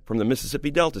different from the Mississippi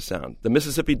Delta sound. The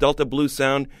Mississippi Delta blues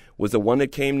sound was the one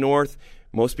that came north.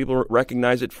 Most people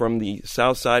recognize it from the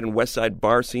south side and west side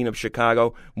bar scene of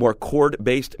Chicago, more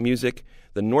chord-based music.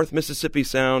 The North Mississippi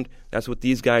sound, that's what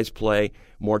these guys play,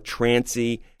 more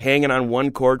trancy, hanging on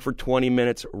one chord for 20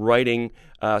 minutes, writing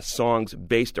songs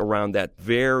based around that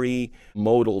very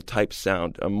modal type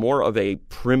sound, more of a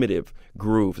primitive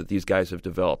groove that these guys have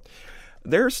developed.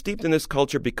 They're steeped in this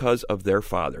culture because of their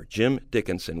father, Jim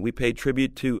Dickinson. We paid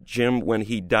tribute to Jim when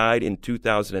he died in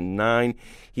 2009.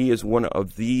 He is one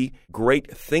of the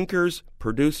great thinkers,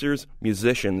 producers,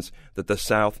 musicians that the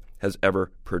South has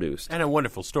ever produced. And a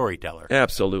wonderful storyteller.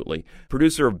 Absolutely.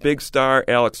 Producer of Big Star,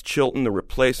 Alex Chilton, The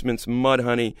Replacements,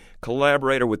 Mudhoney,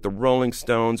 collaborator with the Rolling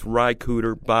Stones, Ry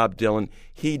Cooder, Bob Dylan.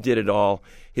 He did it all.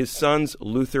 His sons,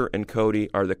 Luther and Cody,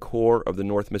 are the core of the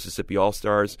North Mississippi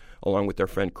All-Stars, along with their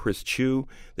friend Chris Chu.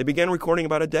 They began recording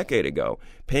about a decade ago,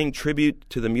 paying tribute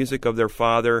to the music of their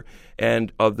father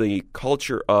and of the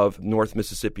culture of North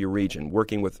Mississippi region,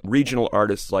 working with regional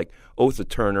artists like Otha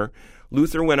Turner.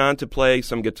 Luther went on to play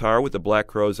some guitar with the Black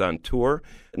Crowes on tour.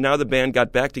 Now the band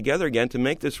got back together again to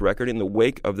make this record in the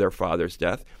wake of their father's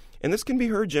death. And this can be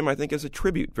heard, Jim, I think, as a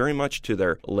tribute very much to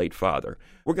their late father.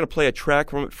 We're going to play a track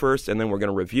from it first, and then we're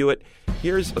going to review it.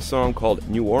 Here's a song called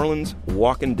New Orleans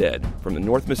Walkin' Dead from the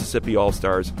North Mississippi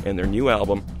All-Stars and their new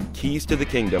album, Keys to the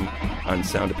Kingdom, on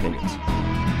Sound Opinions.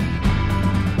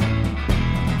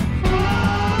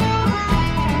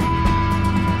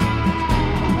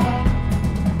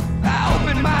 I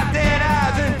opened my dead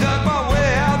eyes and dug my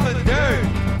way out the dirt.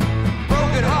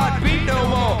 Broken heart beat no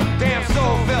more, damn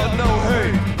soul felt no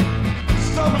hurt.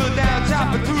 Stumbling down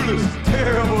Chapatulas,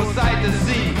 terrible sight to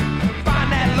see.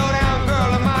 Find that low-down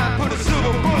girl of mine, put a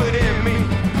silver bullet in me.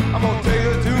 I'm gonna take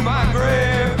her to my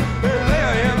grave and lay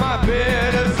her in my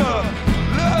bed. It's a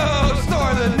love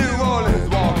story, the New Orleans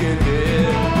Walking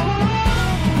Dead.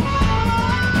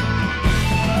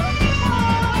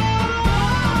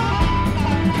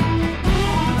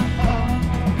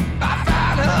 I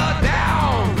found her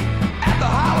down at the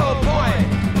hollow point,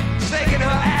 shaking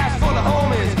her ass for the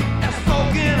homies and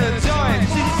smoking a joint.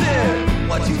 She said,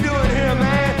 "What you doing here,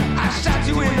 man? I shot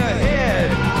you in the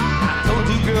head." I told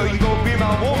you, girl, you gon' be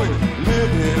my woman,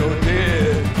 living or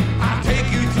dead. I'll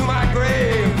take you to my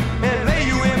grave and lay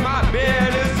you in my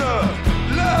bed. It's a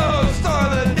love story,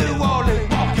 the New Orleans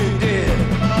Walking Dead.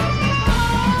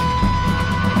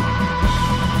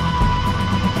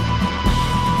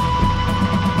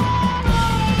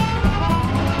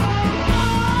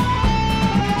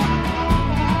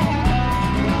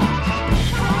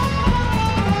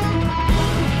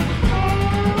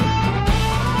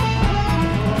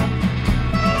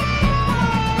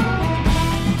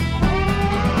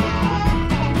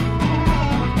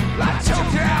 I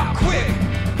choked her out quick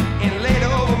and laid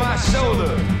her over my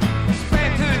shoulder.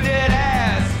 Spanked her dead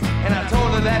ass and I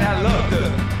told her that I loved her.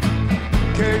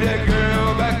 Carried that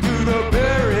girl back to the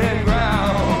burying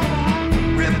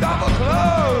ground. Ripped off her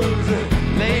clothes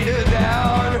and laid her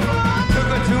down. Took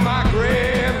her to my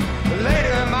grave, laid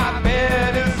her in my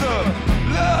bed. It's a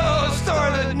love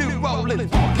story, the New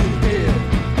Orleans Walking Dead.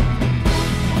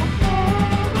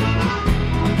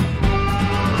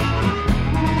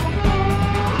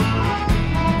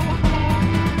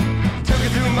 Took her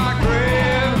to my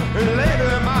grave and laid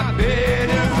her in my bed.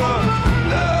 It's a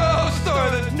love story,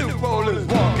 the New Orleans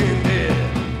Walking Dead.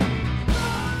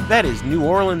 That is New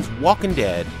Orleans Walkin'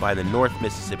 Dead by the North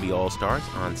Mississippi All-Stars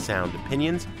on Sound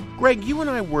Opinions. Greg, you and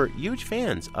I were huge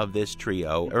fans of this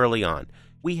trio early on.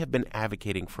 We have been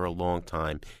advocating for a long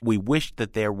time. We wished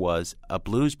that there was a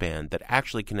blues band that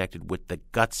actually connected with the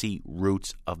gutsy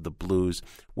roots of the blues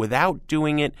without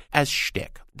doing it as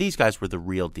shtick. These guys were the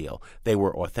real deal. They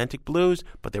were authentic blues,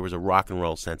 but there was a rock and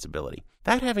roll sensibility.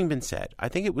 That having been said, I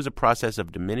think it was a process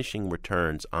of diminishing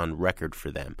returns on record for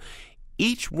them.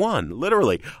 each one,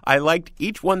 literally. I liked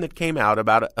each one that came out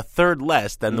about a third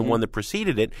less than the one that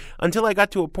preceded it, until I got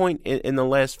to a point in the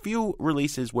last few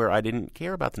releases where I didn't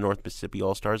care about the North Mississippi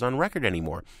All-Stars on record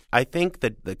anymore. I think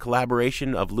that the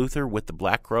collaboration of Luther with the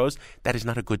Black Crowes, that is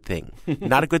not a good thing.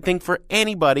 Not a good thing for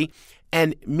anybody.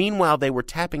 And meanwhile, they were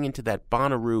tapping into that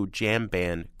Bonnaroo jam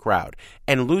band crowd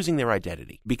and losing their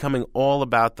identity, becoming all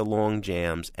about the long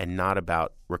jams and not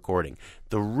about recording.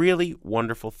 The really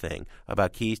wonderful thing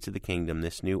about Keys to the Kingdom,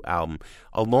 this new album,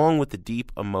 along with the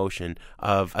deep emotion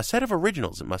of a set of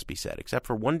originals, it must be said, except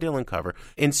for one Dylan cover,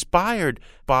 inspired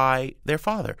by their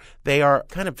father. They are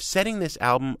kind of setting this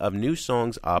album of new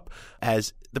songs up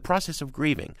as the process of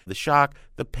grieving, the shock,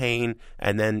 the pain,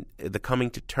 and then the coming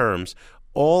to terms,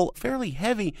 all fairly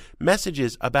heavy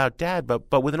messages about Dad,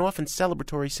 but with an often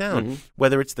celebratory sound,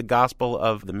 whether it's the gospel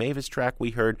of the Mavis track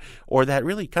we heard or that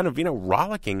really kind of,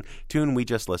 rollicking tune we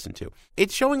just listened to.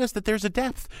 It's showing us that there's a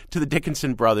depth to the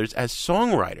Dickinson brothers as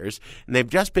songwriters, and they've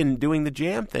just been doing the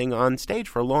jam thing on stage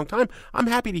for a long time. I'm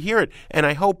happy to hear it, and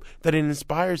I hope that it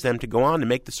inspires them to go on to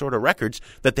make the sort of records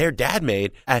that their dad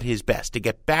made at his best, to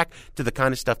get back to the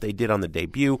kind of stuff they did on the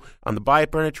debut. On the buy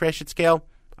it, burn it, trash it scale,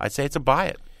 I'd say it's a buy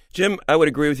it. Jim, I would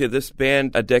agree with you. This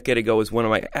band a decade ago was one of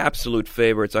my absolute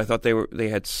favorites. I thought they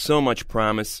had so much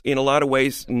promise. In a lot of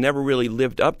ways, never really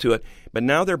lived up to it. But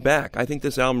now they're back. I think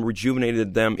this album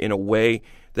rejuvenated them in a way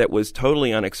that was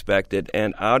totally unexpected.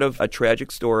 And out of a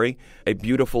tragic story, a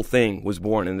beautiful thing was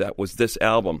born, and that was this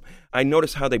album. I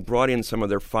noticed how they brought in some of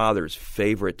their father's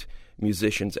favorite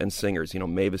musicians and singers,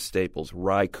 Mavis Staples,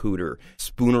 Ry Cooder,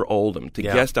 Spooner Oldham, to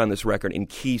guest on this record in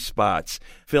key spots,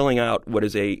 filling out what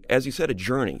is as you said, a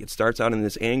journey. It starts out in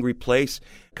this angry place,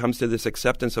 comes to this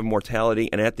acceptance of mortality,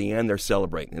 and at the end they're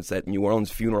celebrating. It's that New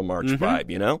Orleans funeral march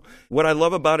vibe, What I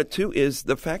love about it, too, is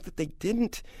the fact that they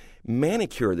didn't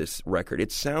manicure this record.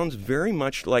 It sounds very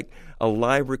much like a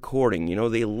live recording.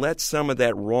 They let some of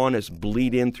that rawness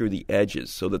bleed in through the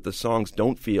edges so that the songs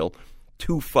don't feel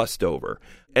too fussed over.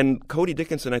 And Cody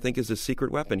Dickinson, I think, is a secret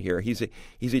weapon here. He's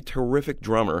a terrific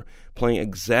drummer playing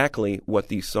exactly what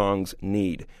these songs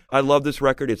need. I love this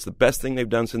record. It's the best thing they've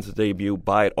done since the debut.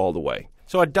 Buy it all the way.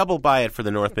 So a double buy it for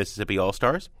the North Mississippi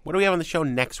All-Stars. What do we have on the show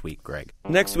next week, Greg?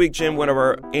 Next week, Jim, one of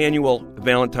our annual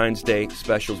Valentine's Day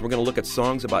specials. We're going to look at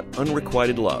songs about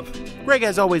unrequited love. Greg,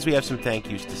 as always, we have some thank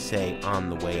yous to say on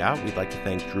the way out. We'd like to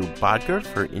thank Drew Bodker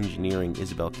for engineering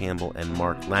Isobel Campbell and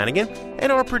Mark Lanegan, and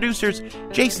our producers,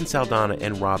 Jason Saldana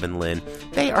and Robin Lynn.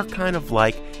 They are kind of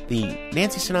like the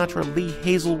Nancy Sinatra, Lee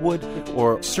Hazelwood,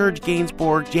 or Serge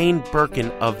Gainsbourg, Jane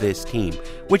Birkin of this team,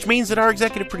 which means that our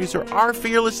executive producer, our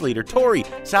fearless leader, Tori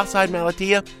Southside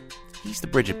Malatia, he's the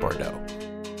Bridget Bardot.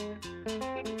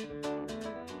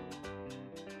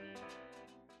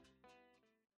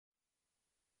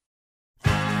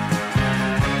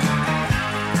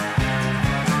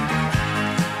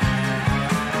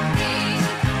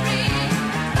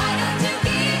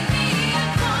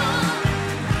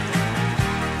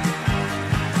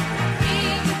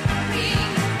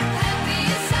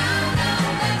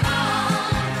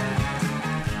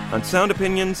 On Sound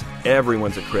Opinions,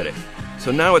 everyone's a critic. So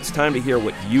now it's time to hear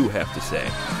what you have to say.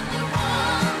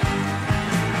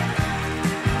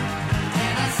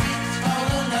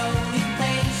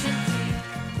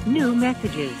 New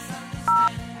messages.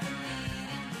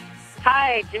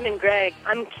 Hi, Jim and Greg.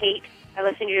 I'm Kate. I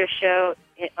listen to your show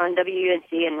on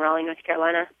WUNC in Raleigh, North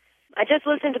Carolina. I just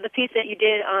listened to the piece that you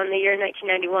did on the year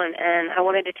 1991, and I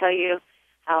wanted to tell you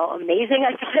how amazing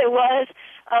I thought it was.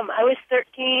 I was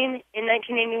 13 in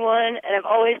 1981, and I've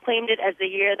always claimed it as the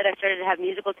year that I started to have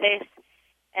musical taste,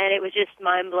 and it was just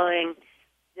mind-blowing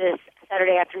this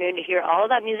Saturday afternoon to hear all of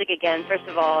that music again, first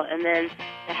of all, and then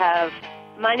to have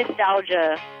my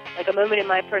nostalgia, like a moment in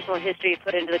my personal history,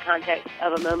 put into the context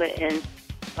of a moment in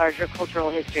larger cultural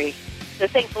history. So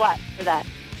thanks a lot for that.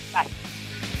 Bye.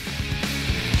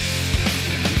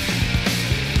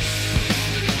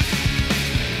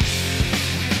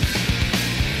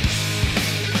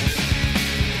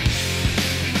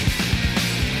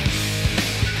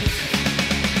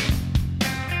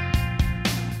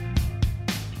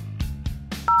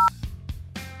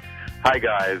 Hi,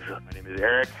 guys. My name is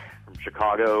Eric from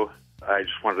Chicago. I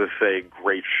just wanted to say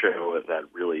great show that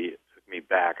really took me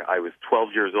back. I was 12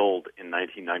 years old in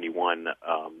 1991,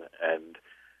 and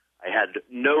I had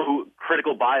no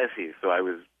critical biases, so I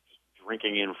was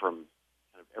drinking in from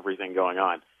kind of everything going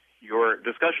on. Your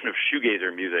discussion of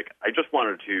shoegazer music, I just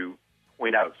wanted to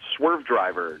point out Swerve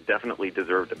Driver definitely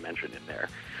deserved a mention in there.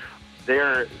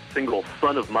 Their single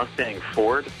Son of Mustang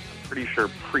Ford, pretty sure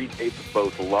predates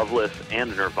both Loveless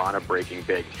and Nirvana Breaking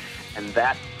Big, and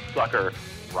that sucker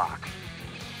rocks.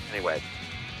 Anyway,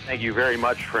 Thank you very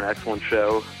much for an excellent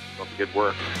show. Keep up the good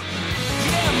work.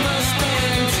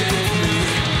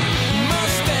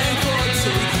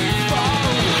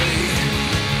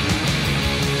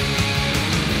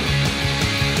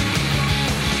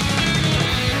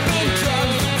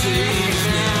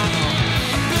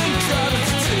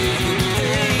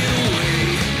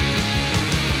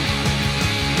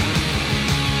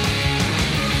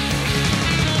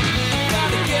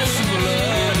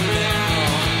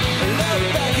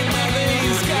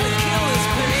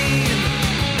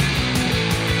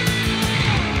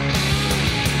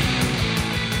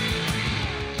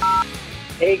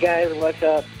 Hey guys, what's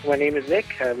up? My name is Nick.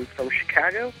 I'm from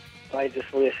Chicago. I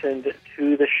just listened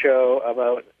to the show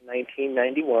about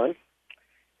 1991,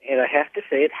 and I have to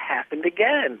say it happened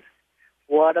again.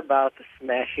 What about the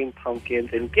Smashing Pumpkins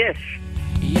and Gish?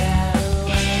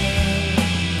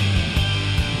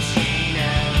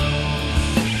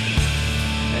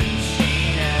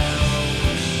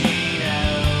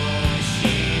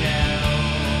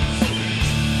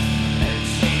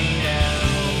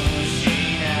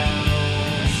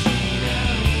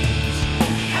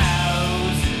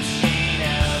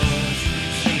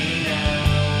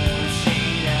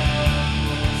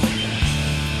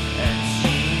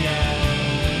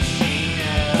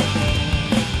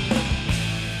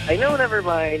 I know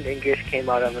Nevermind and Gish came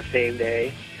out on the same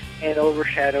day and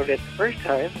overshadowed it the first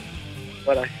time,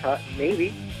 but I thought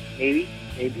maybe it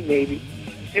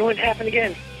wouldn't happen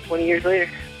again 20 years later.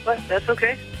 But that's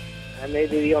okay. I may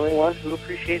be the only one who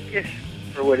appreciates Gish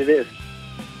for what it is.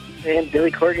 And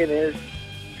Billy Corgan is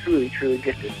truly, truly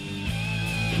gifted.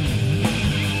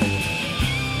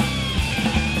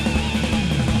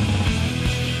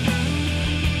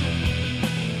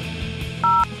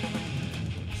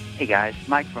 Hey guys,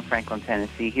 Mike from Franklin,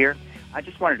 Tennessee here. I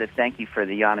just wanted to thank you for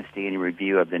the honesty in your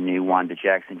review of the new Wanda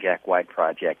Jackson, Jack White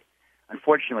project.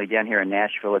 Unfortunately, down here in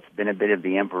Nashville, it's been a bit of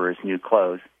the emperor's new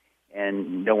clothes,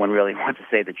 and no one really wants to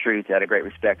say the truth out of great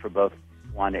respect for both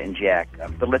Wanda and Jack.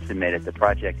 But let's admit it, the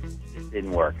project just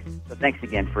didn't work. So thanks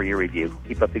again for your review.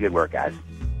 Keep up the good work, guys.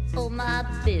 Oh, my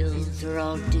bills are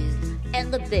all due,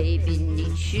 and the baby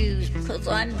needs shoes, 'cause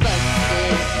I'm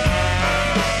busted.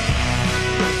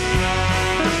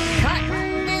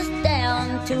 Cotton is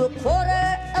down to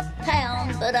 $0.25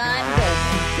 pound, but I'm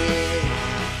busted.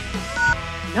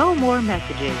 No more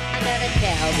messages. I got a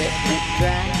cow that won't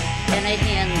dry, and a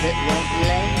hen that won't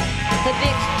lay. A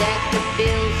big stack of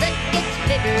bills that gets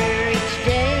bigger each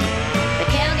day. The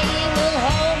county will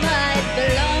haul my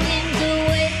belongings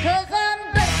away, 'cause I'm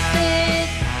busted.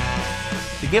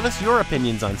 To give us your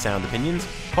opinions on Sound Opinions,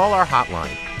 call our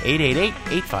hotline,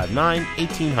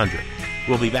 888-859-1800.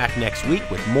 We'll be back next week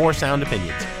with more Sound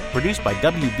Opinions, produced by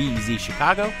WBEZ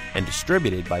Chicago and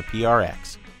distributed by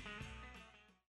PRX.